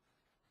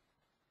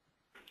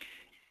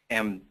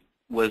 And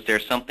was there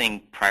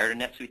something prior to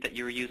NetSuite that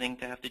you were using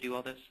to have to do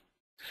all this?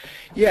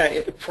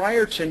 Yeah,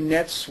 prior to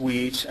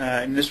NetSuite,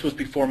 and this was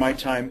before my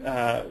time,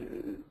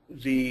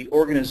 the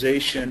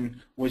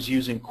organization was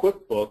using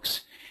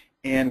QuickBooks,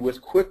 And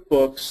with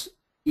QuickBooks,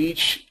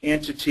 each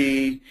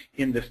entity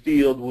in the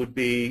field would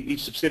be,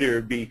 each subsidiary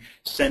would be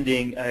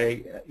sending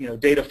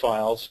data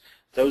files.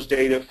 Those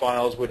data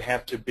files would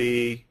have to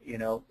be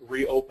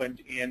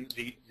reopened in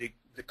the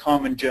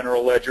common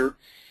general ledger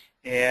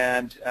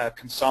and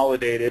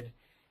consolidated.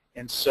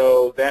 And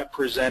so that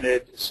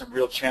presented some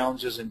real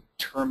challenges in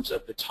terms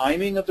of the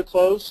timing of the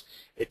close.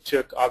 It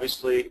took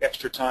obviously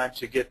extra time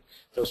to get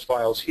those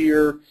files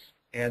here,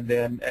 and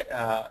then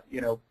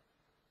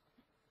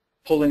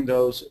pulling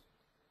those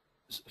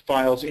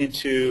files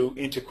into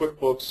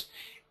QuickBooks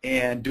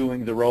and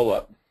doing the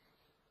roll-up.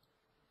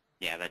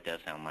 Yeah, that does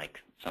sound like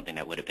something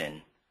that would have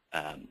been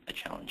a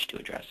challenge to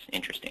address.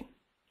 Interesting.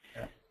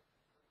 Yeah.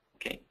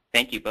 Okay,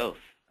 thank you both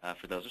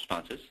for those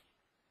responses.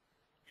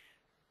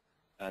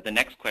 The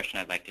next question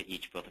I'd like to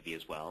both of you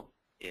as well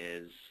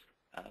is,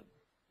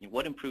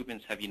 what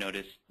improvements have you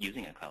noticed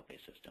using a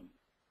cloud-based system?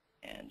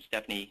 And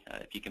Stephanie,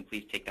 if you can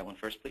please take that one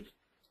first, please.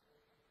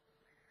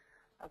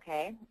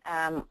 Okay.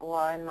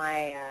 Well, in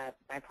my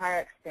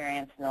prior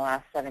experience in the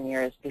last 7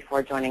 years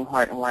before joining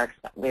Hortonworks,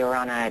 we were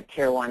on a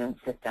Tier 1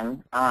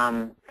 system.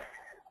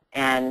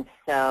 And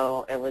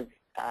so it was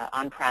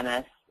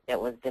on-premise. It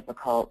was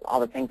difficult. All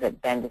the things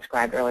that Ben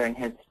described earlier in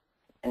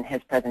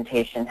his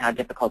presentation, how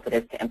difficult it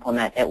is to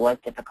implement, it was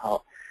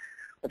difficult.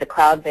 With a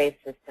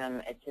cloud-based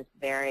system, it's just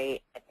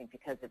very, I think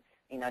because it's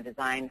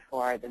designed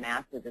for the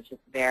masses, it's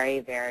just very,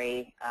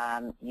 very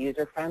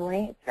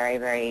user-friendly. It's very,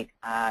 very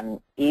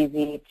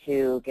easy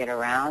to get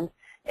around.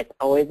 It's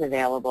always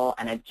available,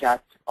 and it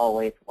just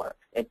always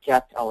works. It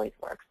just always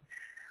works.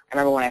 I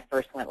remember when I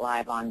first went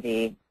live on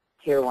the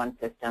Tier 1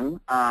 system,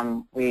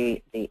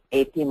 the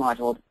AP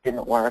module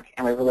didn't work,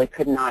 and we really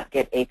could not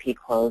get AP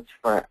closed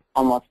for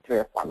almost 3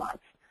 or 4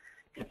 months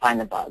to find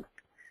the bugs.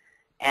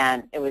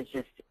 And it was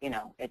just,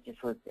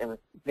 it was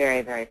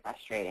very, very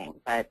frustrating.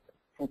 But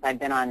since I've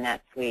been on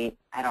NetSuite,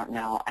 I don't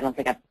know. I don't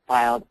think I've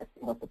filed a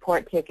single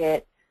support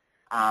ticket.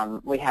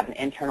 We have an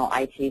internal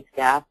IT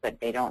staff, but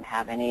they don't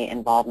have any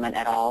involvement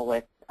at all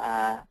with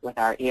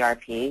our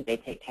ERP. They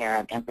take care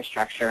of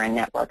infrastructure and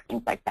network,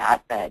 things like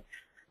that, but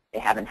they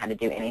haven't had to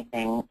do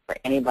anything for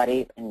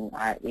anybody in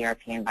our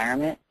ERP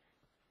environment.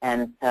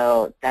 And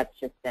so that's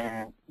just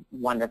been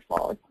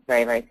wonderful. It's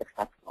very, very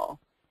successful.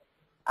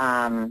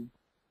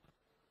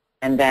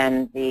 And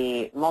then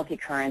the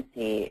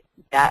multi-currency,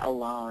 that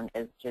alone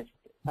is just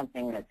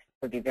something that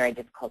would be very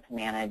difficult to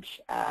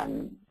manage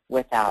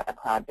without a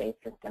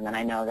cloud-based system. And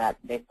I know that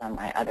based on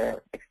my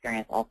other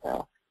experience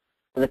also.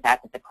 So the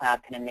fact that the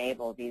cloud can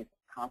enable these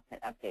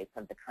constant updates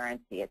of the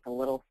currency, it's a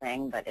little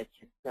thing, but it's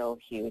just so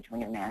huge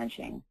when you're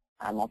managing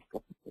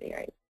multiple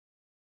subsidiaries.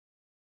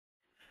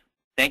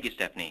 Thank you,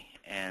 Stephanie.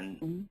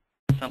 And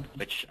something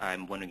which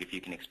I'm wondering if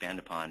you can expand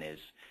upon is,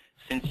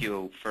 since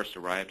you first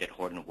arrived at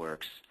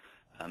Hortonworks,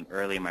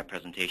 early in my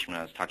presentation when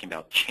I was talking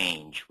about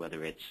change,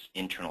 whether it's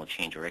internal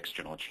change or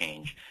external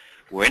change,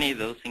 were any of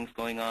those things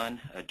going on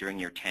during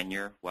your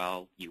tenure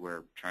while you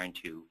were trying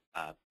to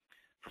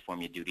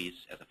perform your duties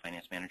as a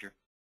finance manager?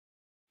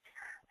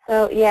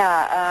 So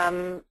yeah,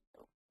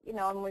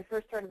 when we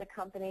first started the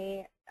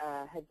company,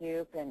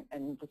 Hadoop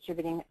and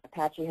distributing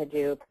Apache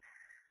Hadoop,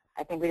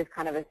 I think we just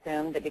kind of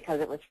assumed that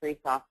because it was free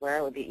software,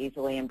 it would be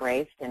easily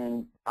embraced,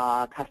 and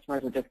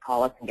customers would just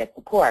call us and get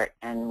support,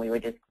 and we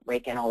would just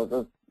rake in all of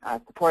those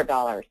support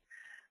dollars.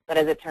 But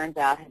as it turns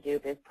out,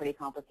 Hadoop is pretty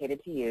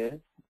complicated to use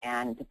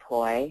and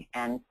deploy,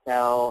 and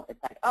so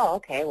it's like, oh,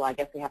 okay, well, I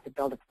guess we have to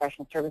build a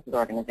professional services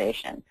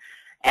organization.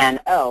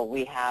 And, oh,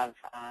 we have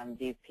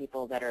these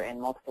people that are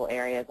in multiple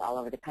areas all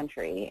over the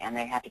country, and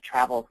they have to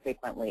travel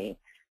frequently.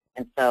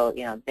 And so,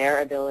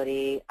 our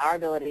ability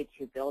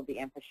to build the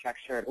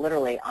infrastructure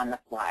literally on the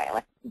fly.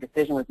 Like, the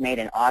decision was made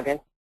in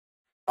August.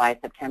 By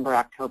September,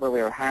 October,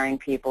 we were hiring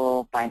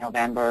people. By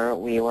November,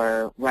 we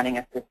were running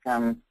a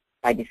system.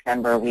 By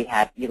December, we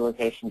had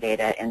utilization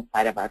data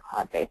inside of our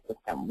cloud-based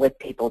system with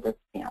people just,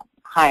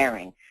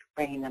 hiring,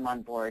 bringing them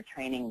on board,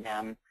 training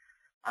them.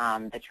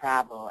 The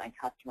travel and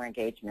customer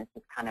engagement,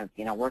 just kind of,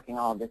 working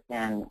all of this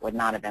in would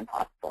not have been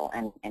possible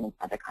in any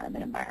other kind of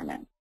an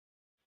environment.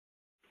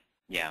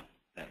 Yeah,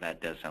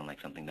 that does sound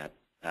like something that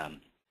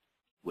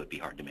would be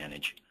hard to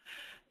manage.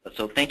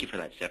 So thank you for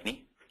that,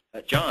 Stephanie.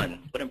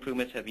 John, what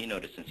improvements have you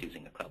noticed since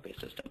using a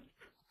cloud-based system?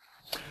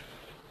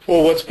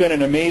 Well, what's been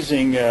an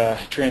amazing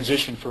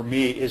transition for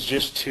me is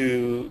just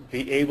to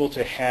be able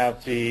to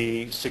have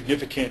the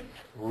significant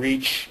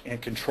reach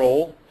and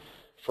control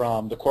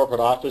from the corporate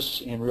office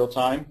in real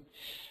time.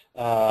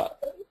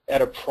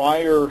 At a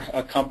prior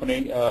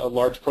company, a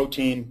large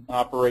protein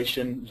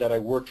operation that I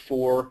worked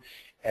for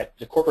at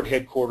the corporate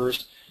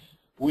headquarters,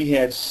 we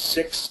had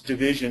 6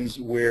 divisions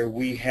where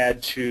we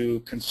had to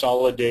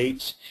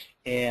consolidate,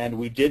 and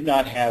we did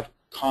not have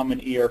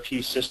common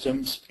ERP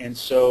systems, and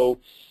so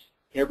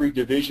every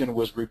division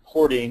was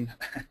reporting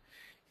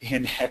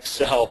in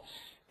Excel,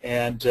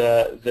 and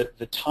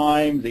the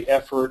time, the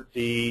effort,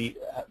 the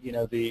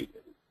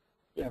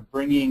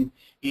bringing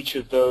each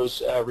of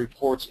those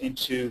reports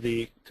into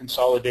the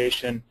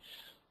consolidation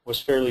was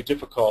fairly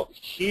difficult.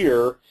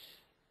 Here,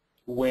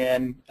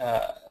 when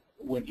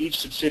when each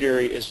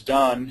subsidiary is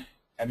done,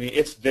 I mean,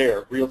 it's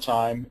there, real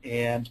time,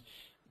 and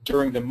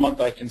during the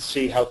month I can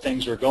see how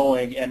things are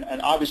going,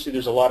 and obviously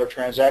there's a lot of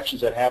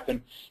transactions that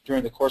happen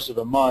during the course of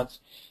a month,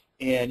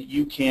 and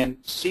you can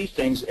see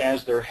things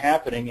as they're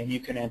happening, and you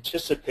can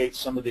anticipate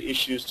some of the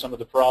issues, some of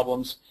the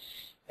problems,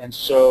 and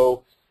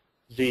so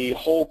the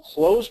whole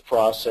close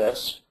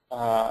process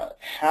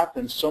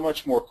happens so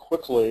much more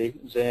quickly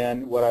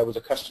than what I was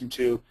accustomed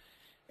to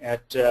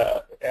at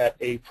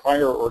a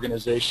prior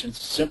organization,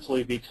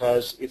 simply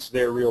because it's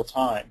there real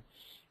time.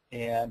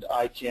 And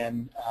I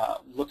can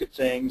look at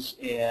things,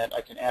 and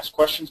I can ask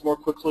questions more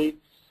quickly.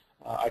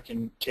 I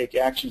can take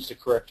actions to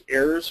correct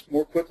errors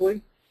more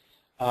quickly.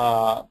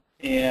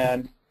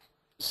 And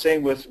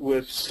same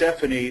with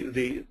Stephanie,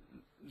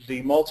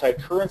 the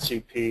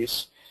multi-currency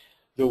piece,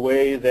 the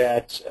way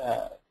that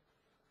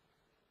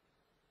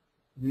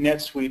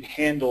NetSuite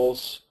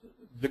handles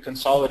the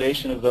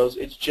consolidation of those,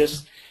 it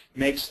just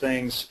makes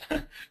things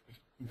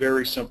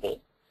very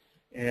simple.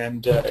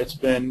 And it's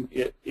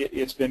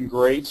been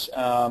great.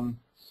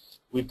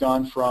 We've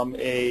gone from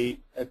a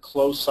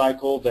close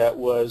cycle that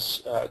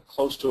was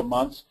close to a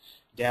month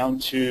down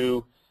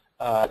to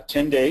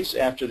 10 days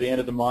after the end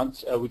of the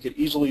month. We could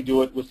easily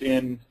do it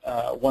within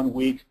 1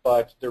 week,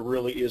 but there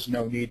really is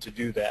no need to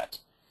do that.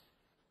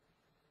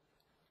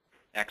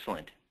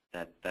 Excellent.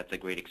 That's a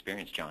great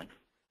experience, John.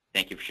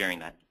 Thank you for sharing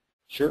that.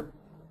 Sure.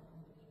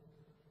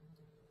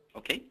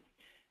 Okay.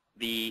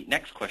 The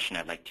next question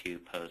I'd like to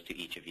pose to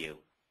each of you.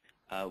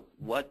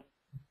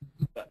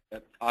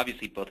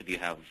 Obviously, both of you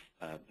have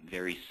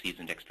very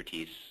seasoned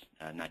expertise,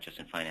 not just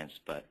in finance,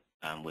 but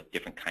with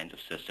different kinds of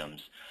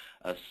systems.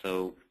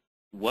 So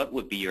what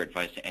would be your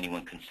advice to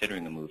anyone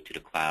considering a move to the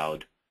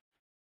cloud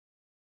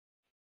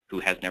who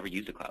has never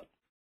used the cloud?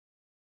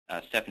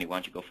 Stephanie, why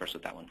don't you go first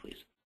with that one,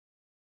 please?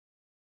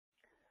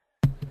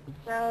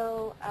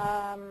 So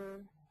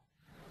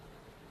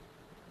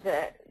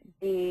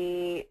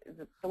the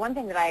one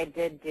thing that I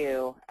did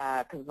do,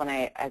 because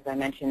as I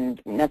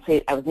mentioned,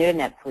 NetSuite, I was new to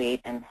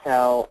NetSuite, and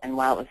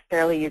while it was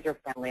fairly user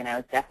friendly, and I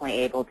was definitely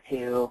able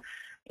to,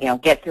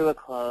 get through a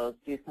close,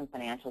 do some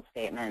financial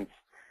statements,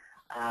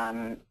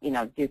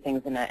 do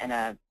things in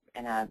a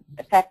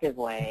effective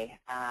way.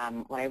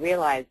 What I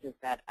realized is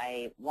that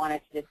I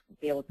wanted to just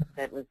be able to,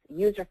 that it was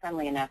user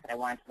friendly enough that I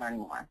wanted to learn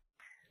more.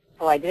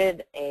 So I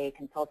did a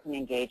consulting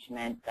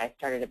engagement. I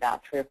started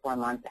about 3 or 4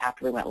 months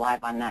after we went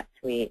live on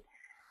NetSuite.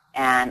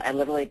 And I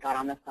literally got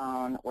on the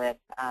phone with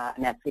a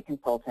NetSuite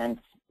consultant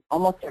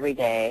almost every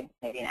day,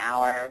 maybe an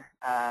hour,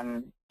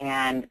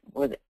 and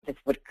would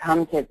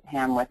come to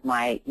him with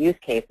my use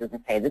cases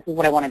and say, this is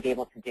what I want to be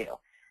able to do.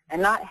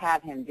 And not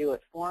have him do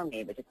it for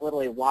me, but just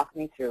literally walk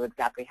me through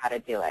exactly how to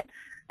do it.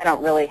 I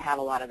don't really have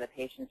a lot of the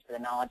patience for the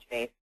knowledge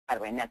base. By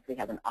the way, NetSuite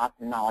has an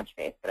awesome knowledge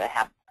base, but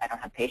I don't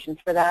have patience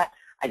for that.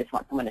 I just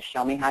want someone to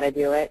show me how to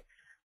do it.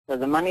 So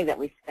the money that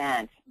we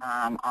spent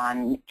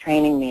on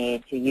training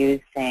me to use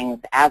things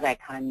as I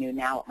kind of knew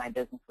now what my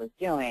business was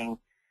doing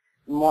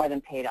more than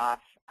paid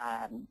off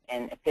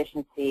in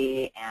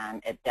efficiency,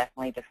 and it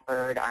definitely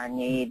deferred our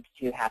need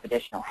to have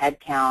additional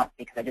headcount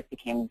because I just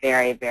became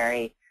very,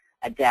 very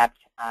adept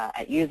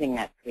at using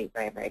NetSuite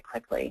very, very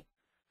quickly.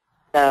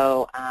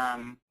 So,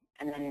 and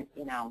then,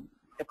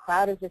 the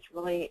cloud is just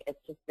really, it's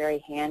just very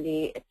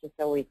handy. It's just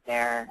always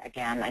there.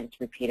 Again, I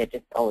just repeat, it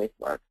just always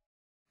works.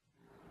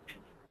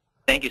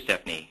 Thank you,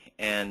 Stephanie.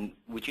 And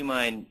would you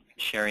mind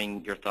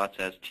sharing your thoughts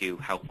as to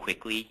how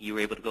quickly you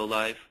were able to go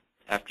live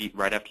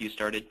right after you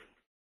started?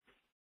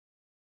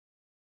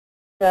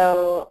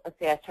 So let's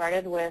see, I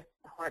started with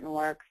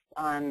Hortonworks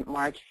on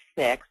March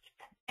 6th,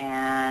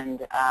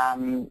 and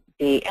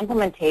the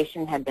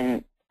implementation had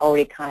been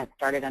already kind of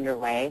started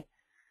underway.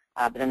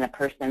 But then the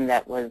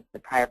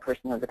prior person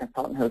who was the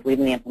consultant who was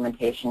leading the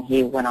implementation,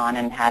 he went on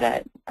and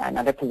had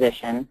another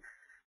position.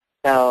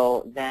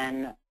 So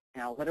then,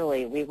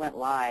 literally we went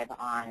live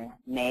on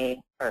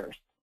May 1st.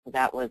 So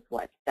that was,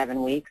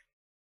 7 weeks?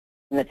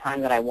 From the time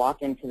that I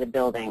walked into the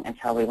building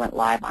until we went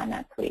live on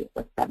NetSuite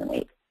was 7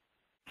 weeks.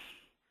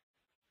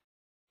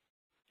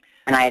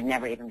 And I had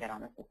never even been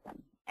on the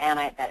system. And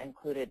that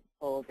included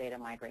full data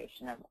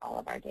migration of all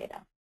of our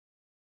data.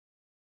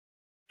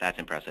 That's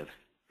impressive.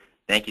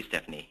 Thank you,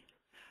 Stephanie.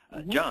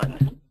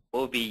 John,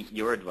 what would be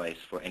your advice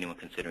for anyone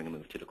considering a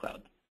move to the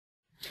cloud?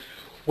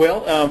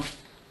 Well,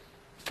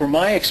 for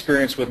my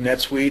experience with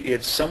NetSuite,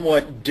 it's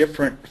somewhat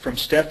different from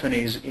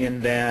Stephanie's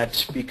in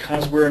that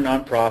because we're a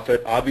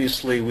nonprofit,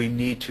 obviously we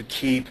need to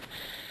keep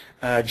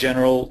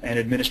general and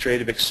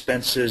administrative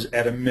expenses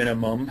at a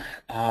minimum,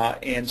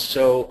 and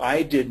so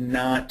I did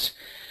not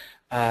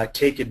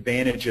take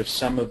advantage of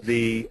some of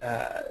the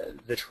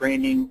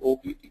training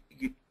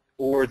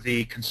or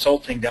the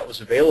consulting that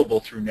was available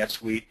through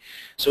NetSuite.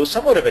 So it's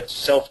somewhat of a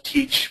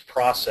self-teach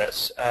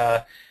process.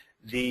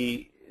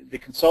 The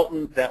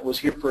consultant that was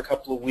here for a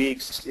couple of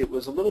weeks, it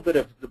was a little bit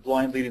of the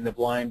blind leading the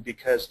blind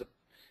because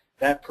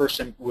that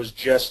person was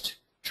just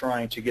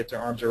trying to get their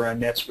arms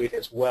around NetSuite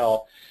as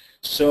well.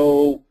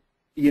 So,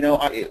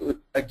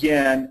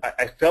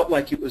 I felt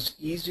like it was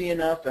easy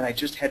enough, and I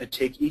just had to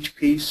take each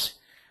piece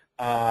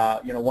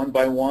one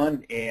by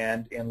one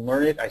and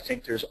learn it. I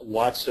think there's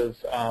lots of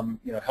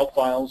help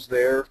files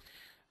there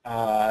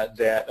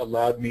that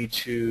allowed me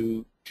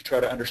to try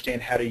to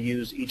understand how to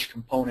use each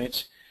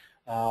component,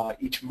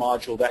 each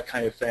module, that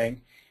kind of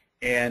thing,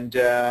 and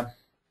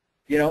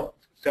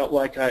felt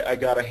like I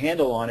got a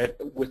handle on it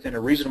within a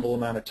reasonable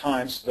amount of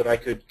time so that I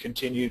could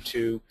continue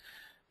to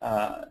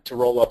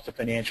roll up the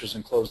financials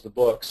and close the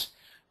books.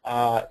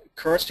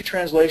 Currency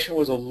translation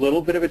was a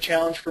little bit of a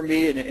challenge for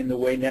me in the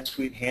way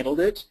NetSuite handled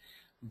it,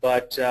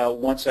 but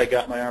once I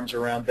got my arms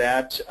around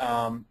that,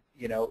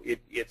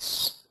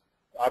 it's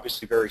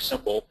obviously very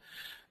simple.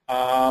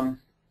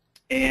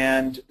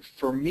 And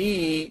for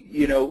me,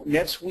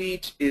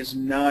 NetSuite is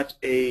not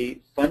a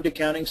fund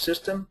accounting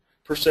system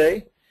per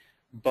se,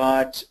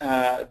 but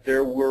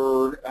there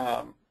were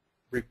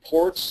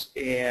reports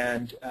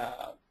and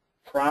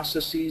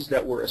processes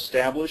that were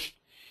established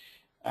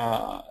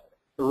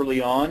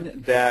early on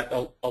that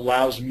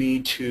allows me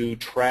to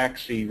track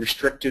the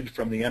restricted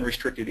from the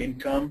unrestricted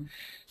income.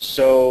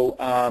 So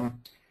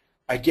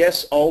I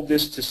guess all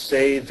this to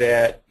say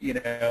that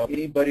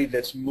anybody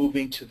that's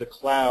moving to the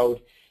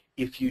cloud,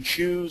 if you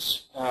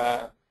choose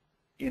to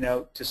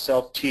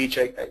self-teach,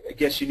 I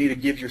guess you need to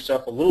give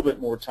yourself a little bit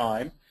more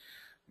time.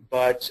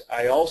 But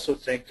I also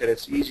think that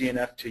it's easy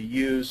enough to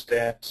use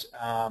that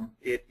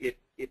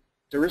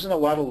there isn't a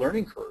lot of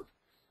learning curve.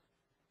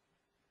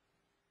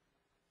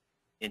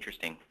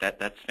 Interesting.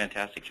 That's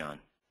fantastic, John.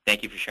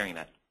 Thank you for sharing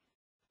that.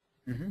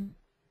 Mm-hmm.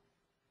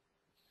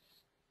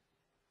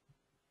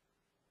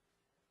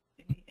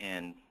 Okay,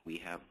 and we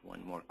have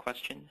one more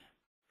question.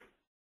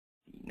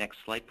 Next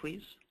slide,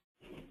 please.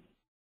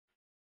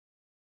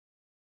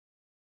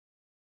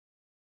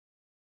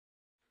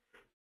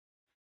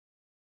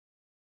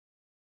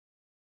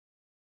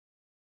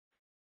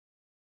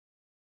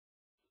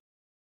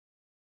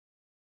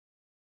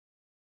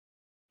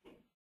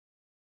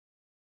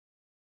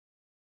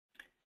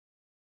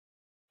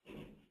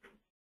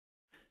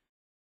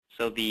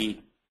 So the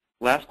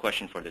last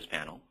question for this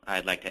panel,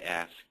 I'd like to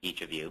ask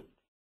each of you,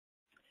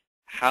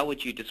 how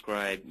would you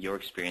describe your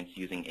experience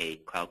using a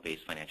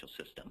cloud-based financial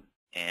system?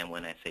 And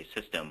when I say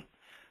system,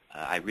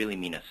 I really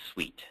mean a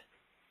suite.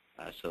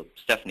 So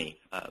Stephanie,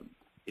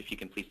 if you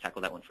can please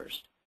tackle that one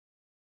first.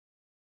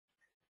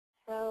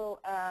 So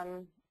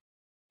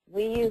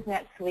we use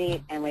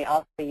NetSuite, and we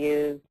also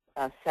use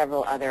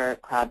several other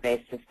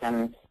cloud-based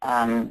systems.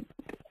 For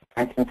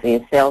instance, we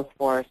use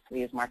Salesforce,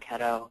 we use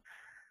Marketo.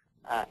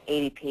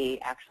 ADP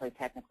actually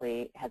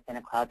technically has been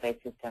a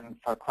cloud-based system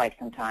for quite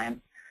some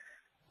time.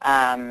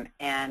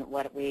 And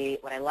what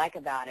I like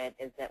about it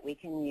is that we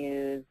can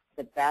use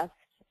the best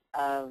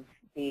of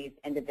these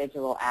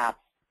individual apps.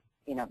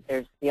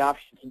 There's the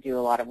option to do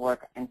a lot of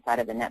work inside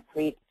of the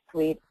NetSuite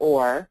suite,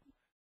 or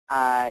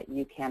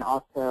you can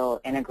also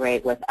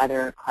integrate with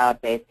other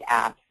cloud-based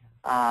apps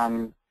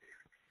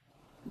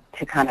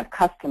to kind of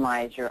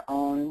customize your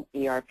own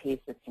ERP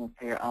system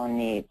for your own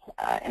needs.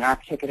 In our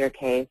particular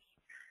case,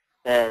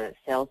 the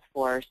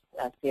Salesforce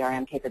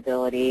CRM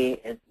capability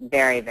is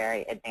very,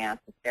 very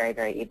advanced. It's very,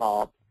 very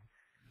evolved,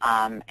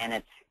 and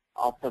it's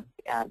also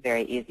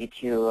very easy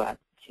to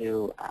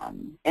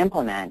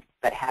implement.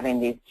 But having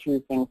these two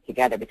things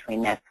together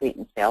between NetSuite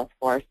and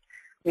Salesforce,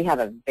 we have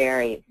a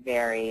very,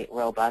 very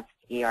robust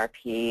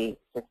ERP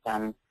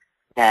system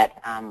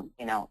that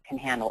can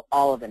handle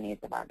all of the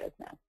needs of our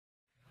business.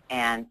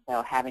 And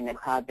so having the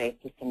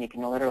cloud-based system, you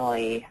can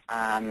literally,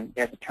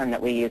 there's a term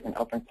that we use in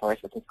open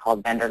source, which is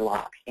called vendor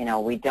lock.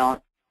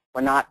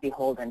 We're not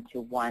beholden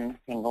to one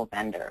single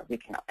vendor.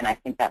 And I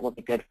think that will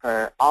be good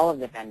for all of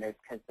the vendors,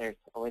 because there's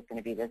always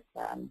going to be this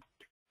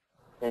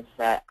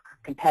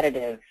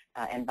competitive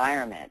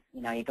environment.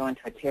 You go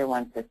into a tier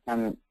 1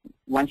 system,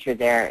 once you're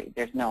there,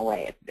 there's no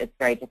way. It's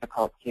very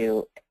difficult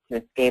to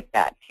escape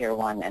that tier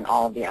 1 and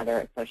all of the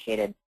other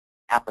associated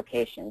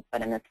applications.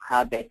 But in this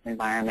cloud-based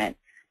environment,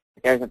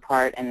 if there's a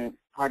part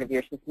of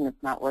your system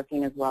that's not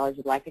working as well as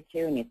you'd like it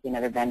to, and you see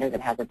another vendor that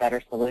has a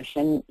better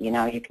solution,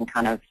 you can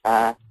kind of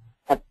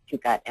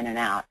substitute that in and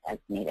out as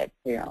needed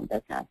for your own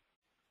business.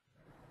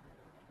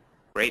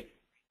 Great.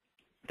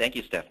 Thank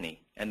you, Stephanie.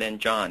 And then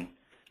John,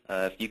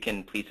 if you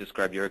can please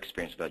describe your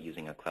experience about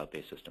using a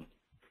cloud-based system.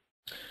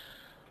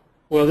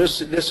 Well, this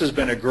has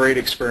been a great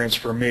experience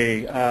for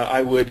me.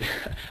 I would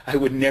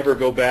never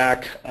go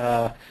back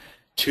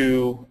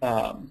to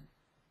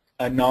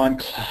a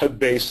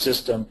non-cloud-based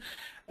system.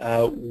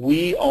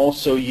 We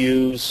also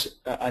use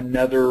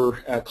another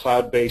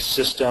cloud-based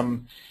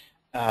system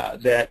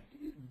that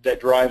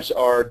drives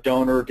our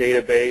donor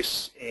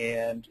database,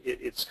 and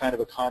it's kind of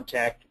a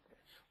contact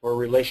or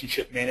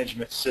relationship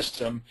management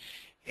system,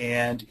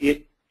 and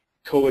it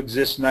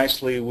coexists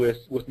nicely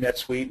with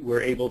NetSuite.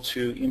 We're able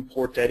to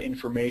import that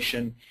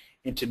information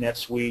into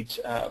NetSuite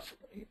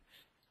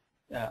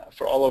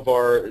for all of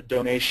our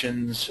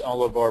donations,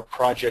 all of our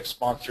project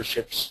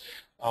sponsorships,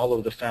 all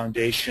of the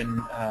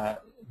foundation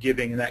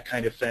giving and that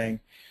kind of thing.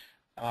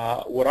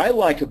 What I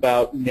like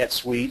about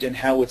NetSuite and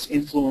how it's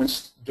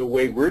influenced the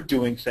way we're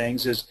doing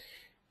things is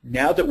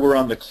Now that we're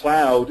on the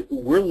cloud,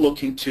 we're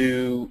looking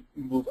to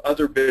move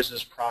other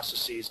business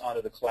processes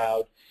onto the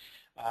cloud.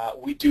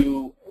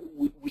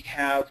 We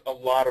have a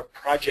lot of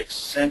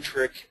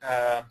project-centric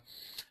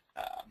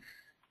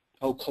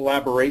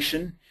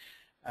collaboration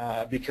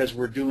because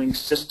we're doing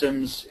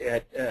systems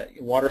at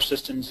water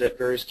systems at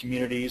various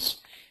communities,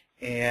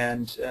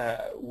 and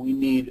we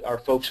need our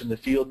folks in the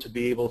field to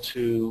be able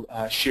to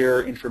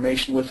share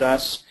information with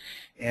us.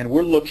 And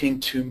we're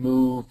looking to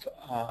move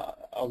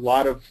a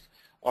lot of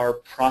our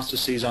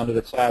processes onto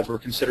the cloud. We're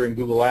considering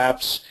Google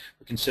Apps,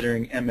 we're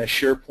considering MS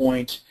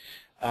SharePoint.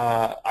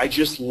 I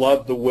just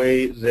love the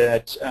way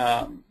that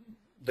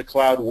the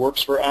cloud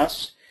works for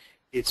us.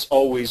 It's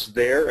always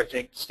there. I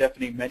think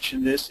Stephanie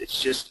mentioned this.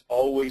 It's just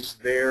always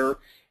there.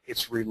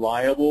 It's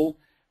reliable.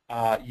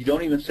 You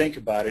don't even think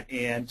about it,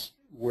 and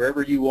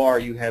wherever you are,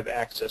 you have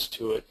access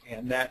to it.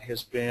 And that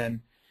has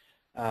been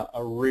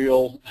a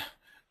real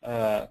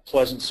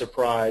pleasant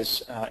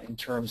surprise in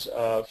terms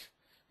of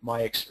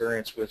my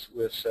experience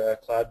with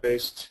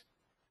cloud-based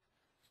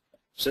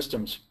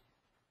systems.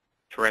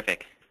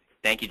 Terrific.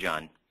 Thank you,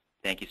 John.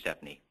 Thank you,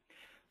 Stephanie.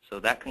 So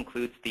that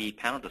concludes the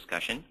panel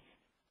discussion.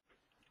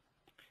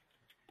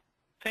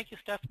 Thank you,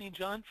 Stephanie and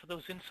John, for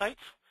those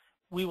insights.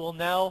 We will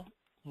now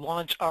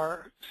launch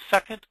our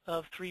second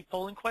of 3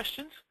 polling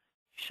questions.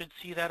 You should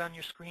see that on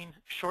your screen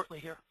shortly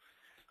here.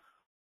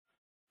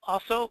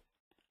 Also,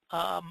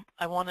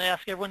 I want to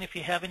ask everyone, if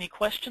you have any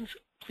questions,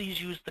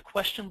 please use the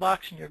question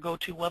box in your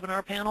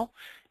GoToWebinar panel,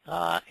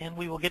 and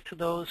we will get to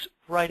those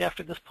right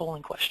after this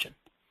polling question.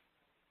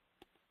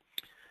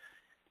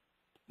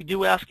 We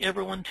do ask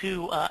everyone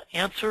to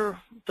answer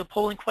the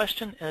polling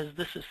question, as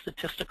this is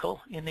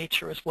statistical in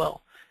nature as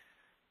well.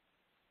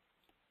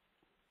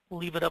 We'll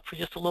leave it up for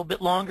just a little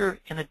bit longer,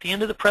 and at the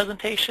end of the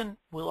presentation,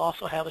 we'll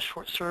also have a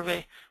short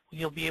survey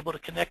where you'll be able to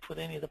connect with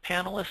any of the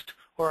panelists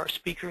or our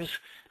speakers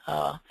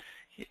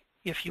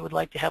if you would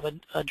like to have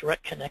a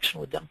direct connection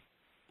with them.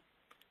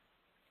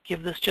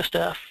 Give this just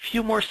a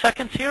few more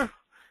seconds here,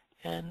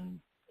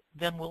 and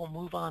then we'll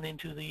move on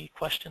into the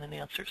question and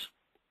answers.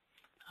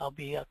 I'll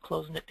be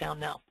closing it down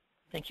now.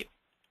 Thank you.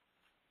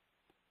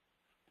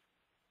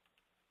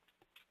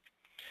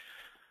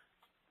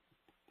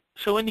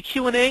 So in the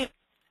Q&A,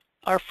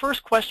 our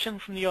first question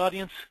from the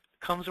audience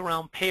comes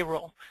around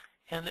payroll.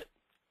 And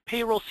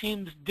payroll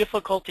seems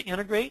difficult to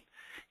integrate.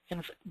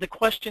 And the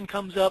question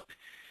comes up,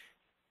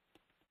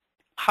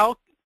 how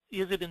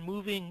is it in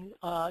moving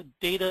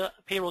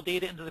payroll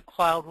data into the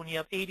cloud when you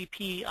have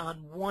ADP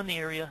on one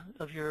area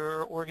of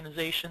your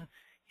organization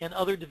and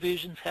other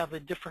divisions have a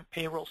different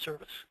payroll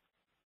service?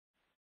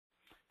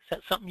 Is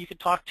that something you could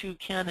talk to,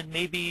 Ken, and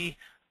maybe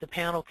the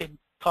panel could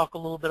talk a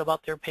little bit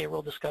about their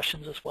payroll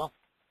discussions as well?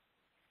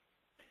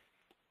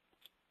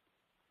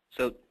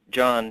 So,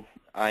 John,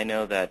 I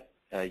know that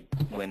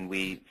when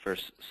we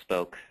first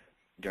spoke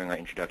during our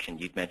introduction,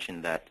 you'd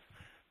mentioned that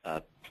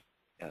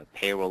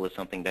payroll is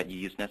something that you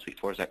use NetSuite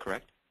for. Is that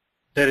correct?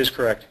 That is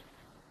correct.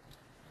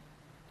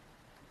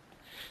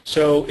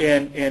 So,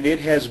 and it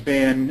has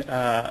been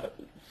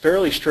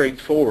fairly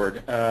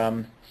straightforward.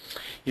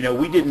 You know,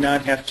 we did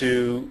not have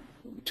to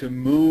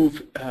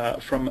move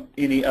from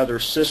any other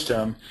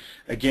system.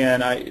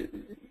 Again,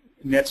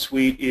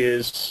 NetSuite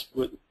is,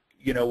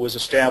 you know, was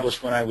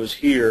established when I was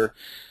here,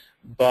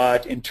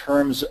 but in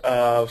terms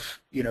of,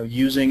 you know,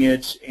 using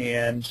it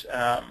and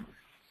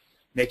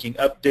making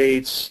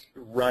updates,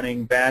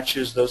 running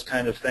batches, those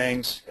kind of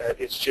things,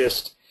 it's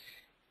just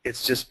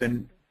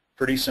been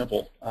pretty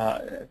simple.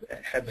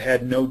 Have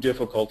had no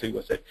difficulty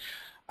with it.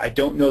 I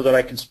don't know that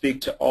I can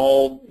speak to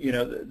all, you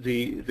know,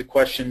 the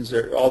questions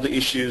or all the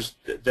issues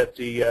that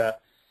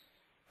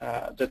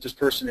that this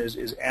person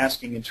is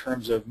asking in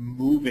terms of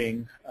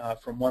moving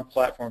from one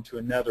platform to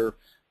another,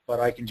 but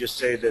I can just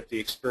say that the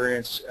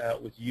experience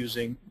with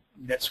using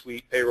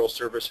NetSuite payroll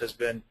service has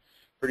been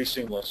pretty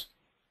seamless.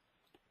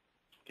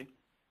 Okay.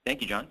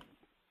 Thank you, John.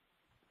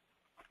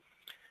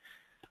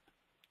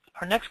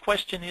 Our next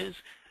question is,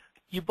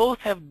 you both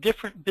have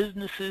different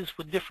businesses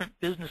with different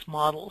business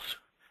models.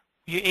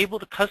 Are you able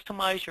to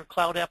customize your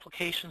cloud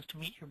applications to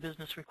meet your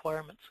business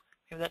requirements?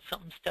 Maybe that's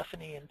something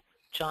Stephanie and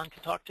John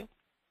can talk to.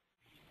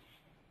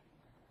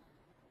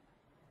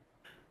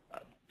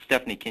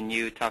 Stephanie, can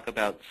you talk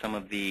about some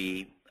of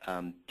the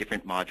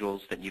different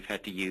modules that you've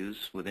had to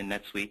use within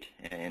NetSuite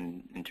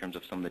and in terms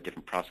of some of the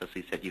different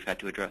processes that you've had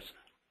to address?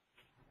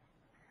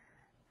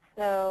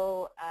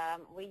 So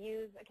we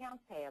use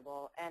accounts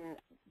payable, and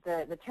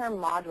the term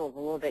module is a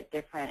little bit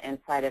different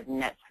inside of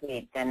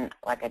NetSuite than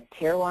like a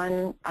tier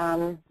 1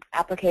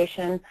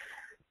 application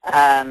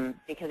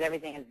because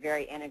everything is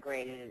very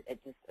integrated.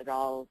 It's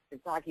not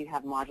like you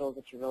have modules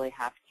that you really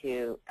have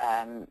to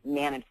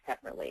manage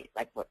separately.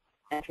 Like what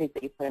entries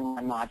that you put in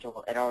one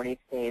module, it already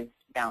stays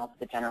down with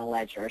the general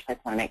ledger. So I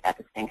just want to make that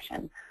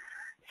distinction.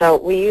 So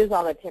we use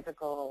all the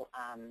typical,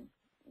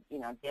 you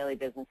know, daily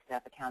business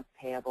stuff, accounts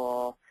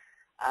payable.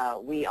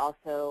 We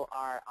also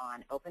are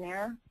on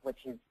OpenAir,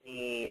 which is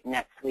the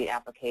NetSuite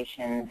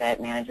application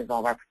that manages all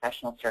of our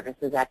professional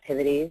services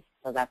activities.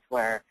 So that's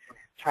where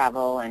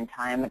travel and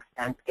time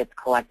expense gets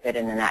collected,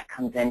 and then that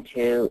comes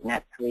into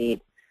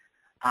NetSuite.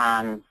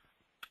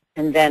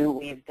 And then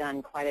we've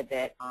done quite a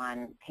bit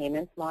on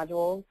payments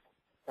modules,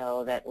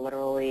 so that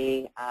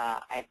literally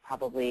I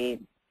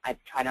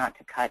try not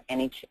to cut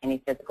any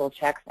physical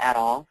checks at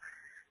all.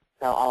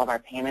 So all of our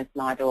payments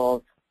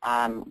modules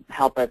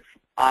help us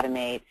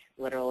automate.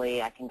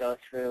 Literally, I can go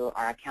through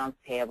our accounts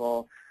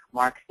payable,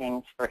 mark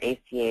things for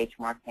ACH,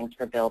 mark things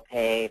for bill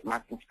pay,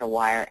 mark things for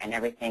wire, and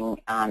everything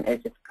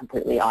is just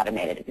completely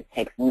automated. It just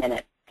takes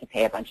minutes to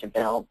pay a bunch of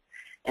bills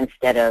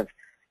instead of,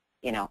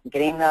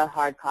 getting the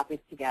hard copies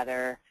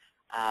together,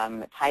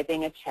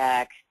 typing a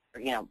check,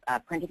 or,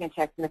 printing a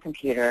check from the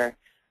computer,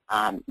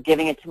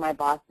 giving it to my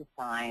boss to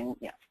sign,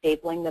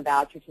 stapling the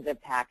voucher to the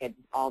package.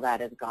 All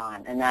that is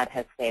gone, and that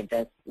has saved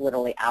us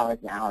literally hours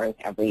and hours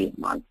every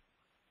month.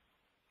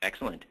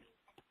 Excellent.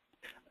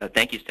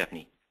 Thank you,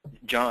 Stephanie.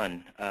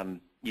 John,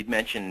 you'd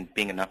mentioned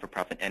being a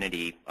not-for-profit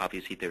entity.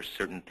 Obviously, there's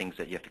certain things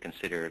that you have to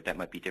consider that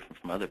might be different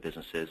from other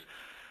businesses.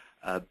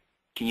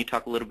 Can you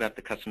talk a little about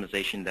the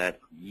customization that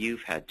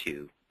you've had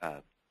to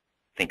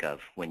think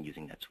of when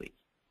using NetSuite?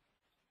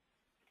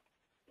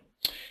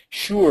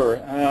 Sure,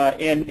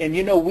 and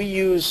we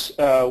use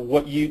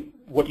what you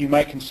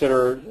might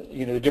consider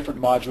the different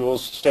modules.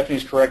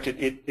 Stephanie's correct.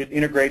 It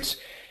integrates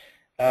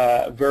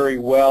very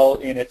well,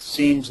 and it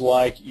seems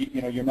like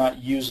you're not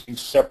using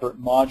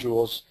separate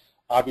modules.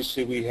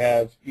 Obviously, we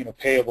have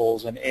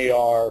payables and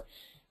AR,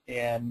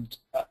 and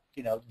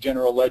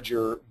general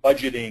ledger,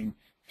 budgeting,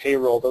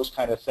 payroll, those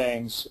kind of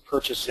things,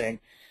 purchasing,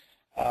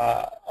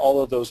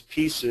 all of those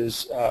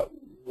pieces.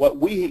 What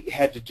we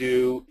had to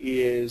do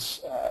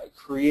is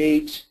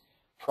create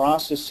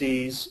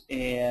processes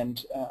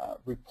and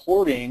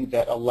reporting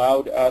that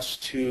allowed us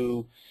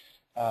to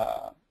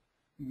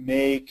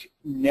make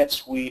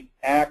NetSuite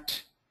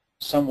act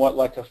somewhat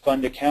like a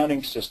fund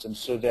accounting system,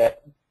 so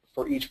that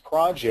for each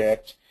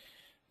project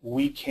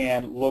we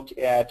can look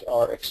at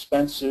our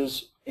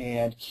expenses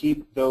and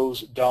keep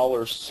those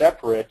dollars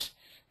separate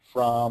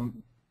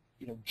from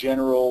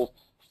general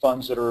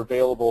funds that are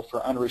available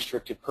for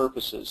unrestricted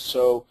purposes.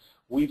 So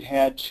we've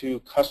had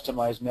to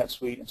customize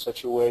NetSuite in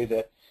such a way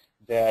that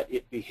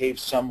it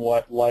behaves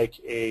somewhat like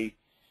a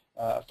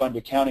fund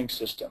accounting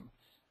system.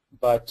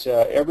 But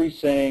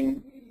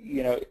everything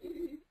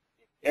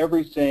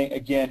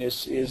again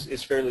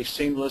is fairly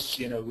seamless.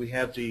 We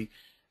have the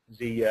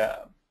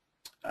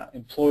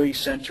employee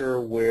center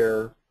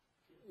where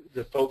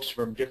the folks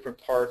from different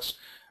parts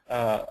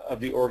of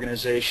the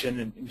organization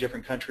in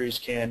different countries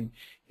can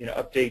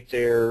update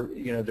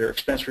their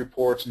expense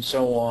reports and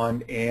so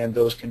on, and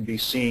those can be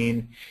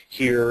seen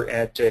here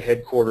at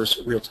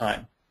headquarters real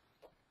time.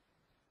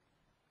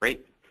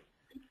 Great.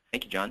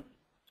 Thank you, John.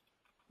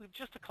 We have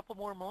just a couple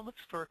more moments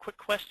for a quick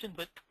question,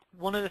 but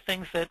one of the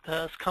things that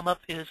has come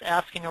up is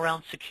asking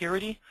around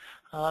security.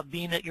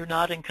 Being that you're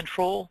not in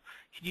control,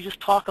 can you just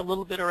talk a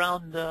little bit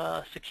around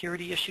the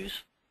security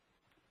issues?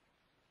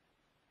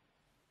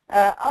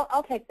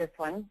 I'll take this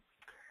one.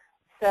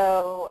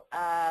 So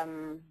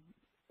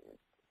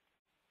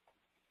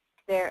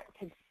to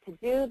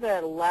do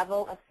the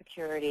level of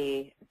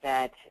security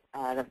that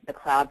the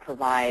cloud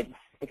provides,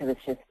 because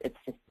it's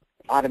just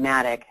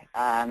automatic,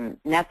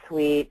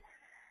 NetSuite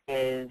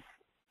is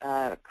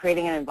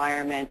creating an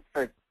environment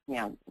for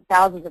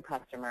thousands of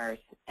customers,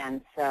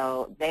 and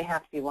so they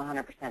have to be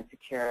 100%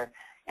 secure.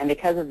 And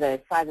because of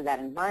the size of that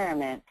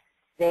environment,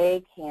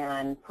 they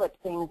can put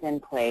things in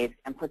place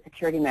and put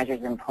security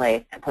measures in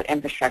place and put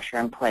infrastructure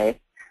in place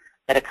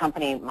that a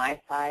company my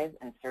size,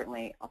 and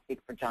certainly I'll speak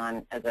for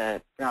John as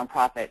a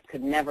nonprofit,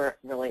 could never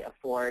really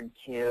afford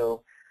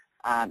to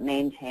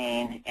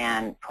maintain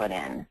and put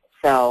in.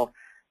 So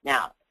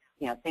now,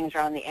 things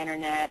are on the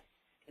internet.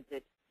 Is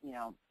it,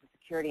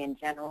 security in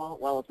general?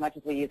 Well, as much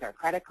as we use our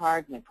credit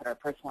cards and we put our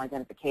personal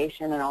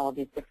identification and all of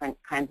these different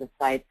kinds of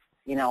sites,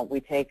 we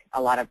take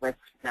a lot of risks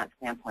from that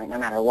standpoint no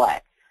matter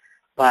what.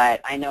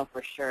 But I know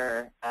for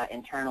sure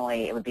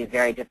internally it would be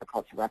very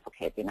difficult to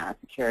replicate the amount of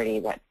security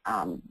that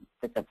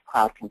the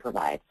cloud can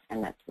provide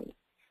in NetSuite.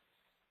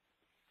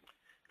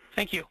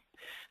 Thank you.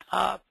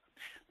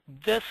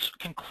 This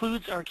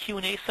concludes our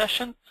Q&A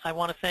session. I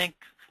want to thank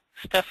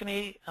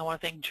Stephanie, I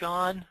want to thank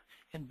John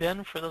and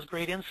Ben for those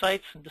great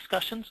insights and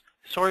discussions.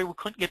 Sorry we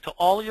couldn't get to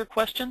all of your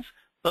questions,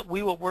 but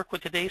we will work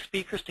with today's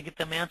speakers to get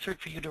them answered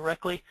for you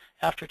directly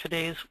after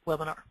today's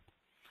webinar.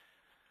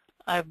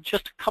 I have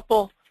just a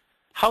couple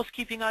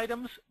housekeeping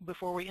items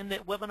before we end the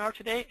webinar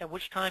today, at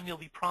which time you'll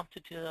be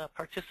prompted to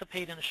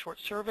participate in a short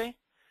survey.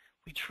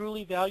 We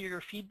truly value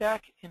your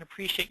feedback and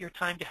appreciate your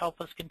time to help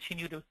us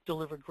continue to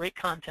deliver great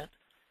content.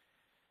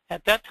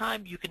 At that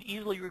time, you can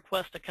easily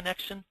request a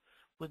connection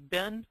with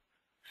Ben,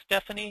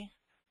 Stephanie,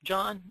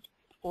 John,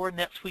 or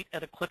NetSuite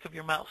at a click of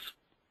your mouse.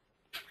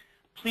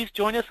 Please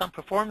join us on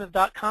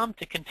performative.com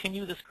to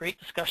continue this great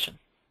discussion.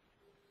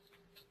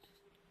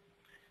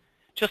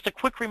 Just a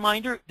quick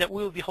reminder that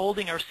we will be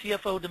holding our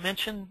CFO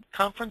Dimension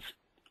Conference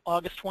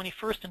August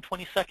 21st and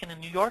 22nd in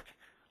New York.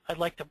 I'd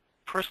like to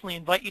personally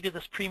invite you to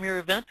this premier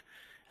event.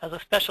 As a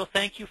special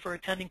thank you for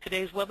attending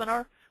today's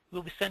webinar,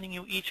 we'll be sending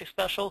you each a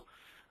special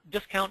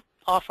discount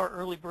off our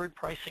early bird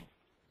pricing.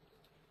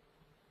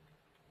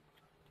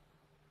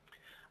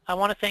 I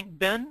want to thank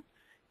Ben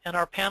and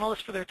our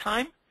panelists for their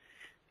time,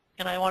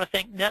 and I want to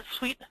thank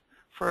NetSuite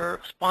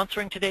for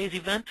sponsoring today's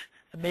event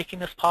and making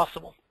this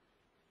possible.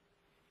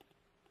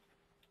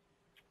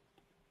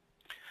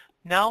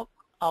 Now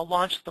I'll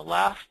launch the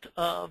last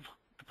of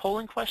the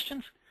polling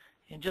questions.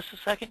 In just a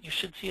second, you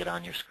should see it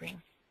on your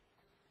screen.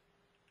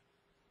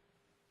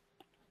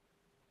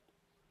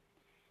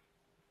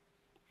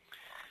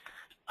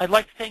 I'd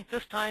like to thank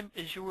this time,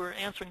 as you were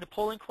answering the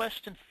polling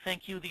questions,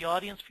 thank you, the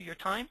audience, for your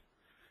time.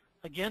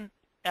 Again,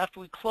 after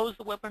we close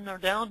the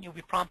webinar down, you'll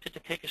be prompted to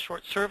take a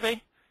short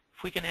survey.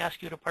 If we can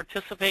ask you to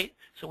participate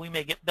so we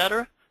may get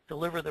better,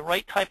 deliver the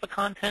right type of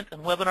content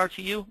and webinar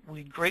to you,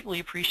 we'd greatly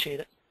appreciate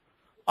it.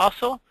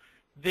 Also,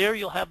 there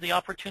you'll have the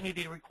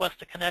opportunity to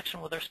request a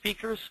connection with our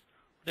speakers,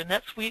 the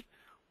NetSuite,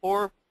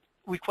 or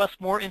request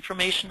more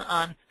information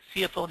on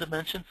CFO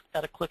Dimensions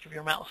at a click of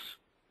your mouse.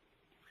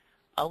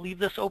 I'll leave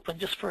this open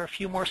just for a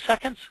few more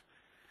seconds.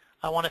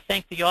 I want to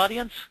thank the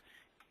audience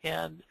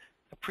and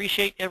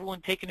appreciate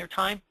everyone taking their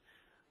time.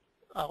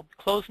 I'll be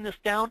closing this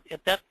down.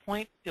 At that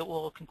point, it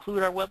will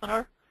conclude our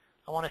webinar.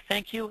 I want to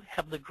thank you.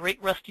 Have the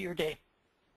great rest of your day.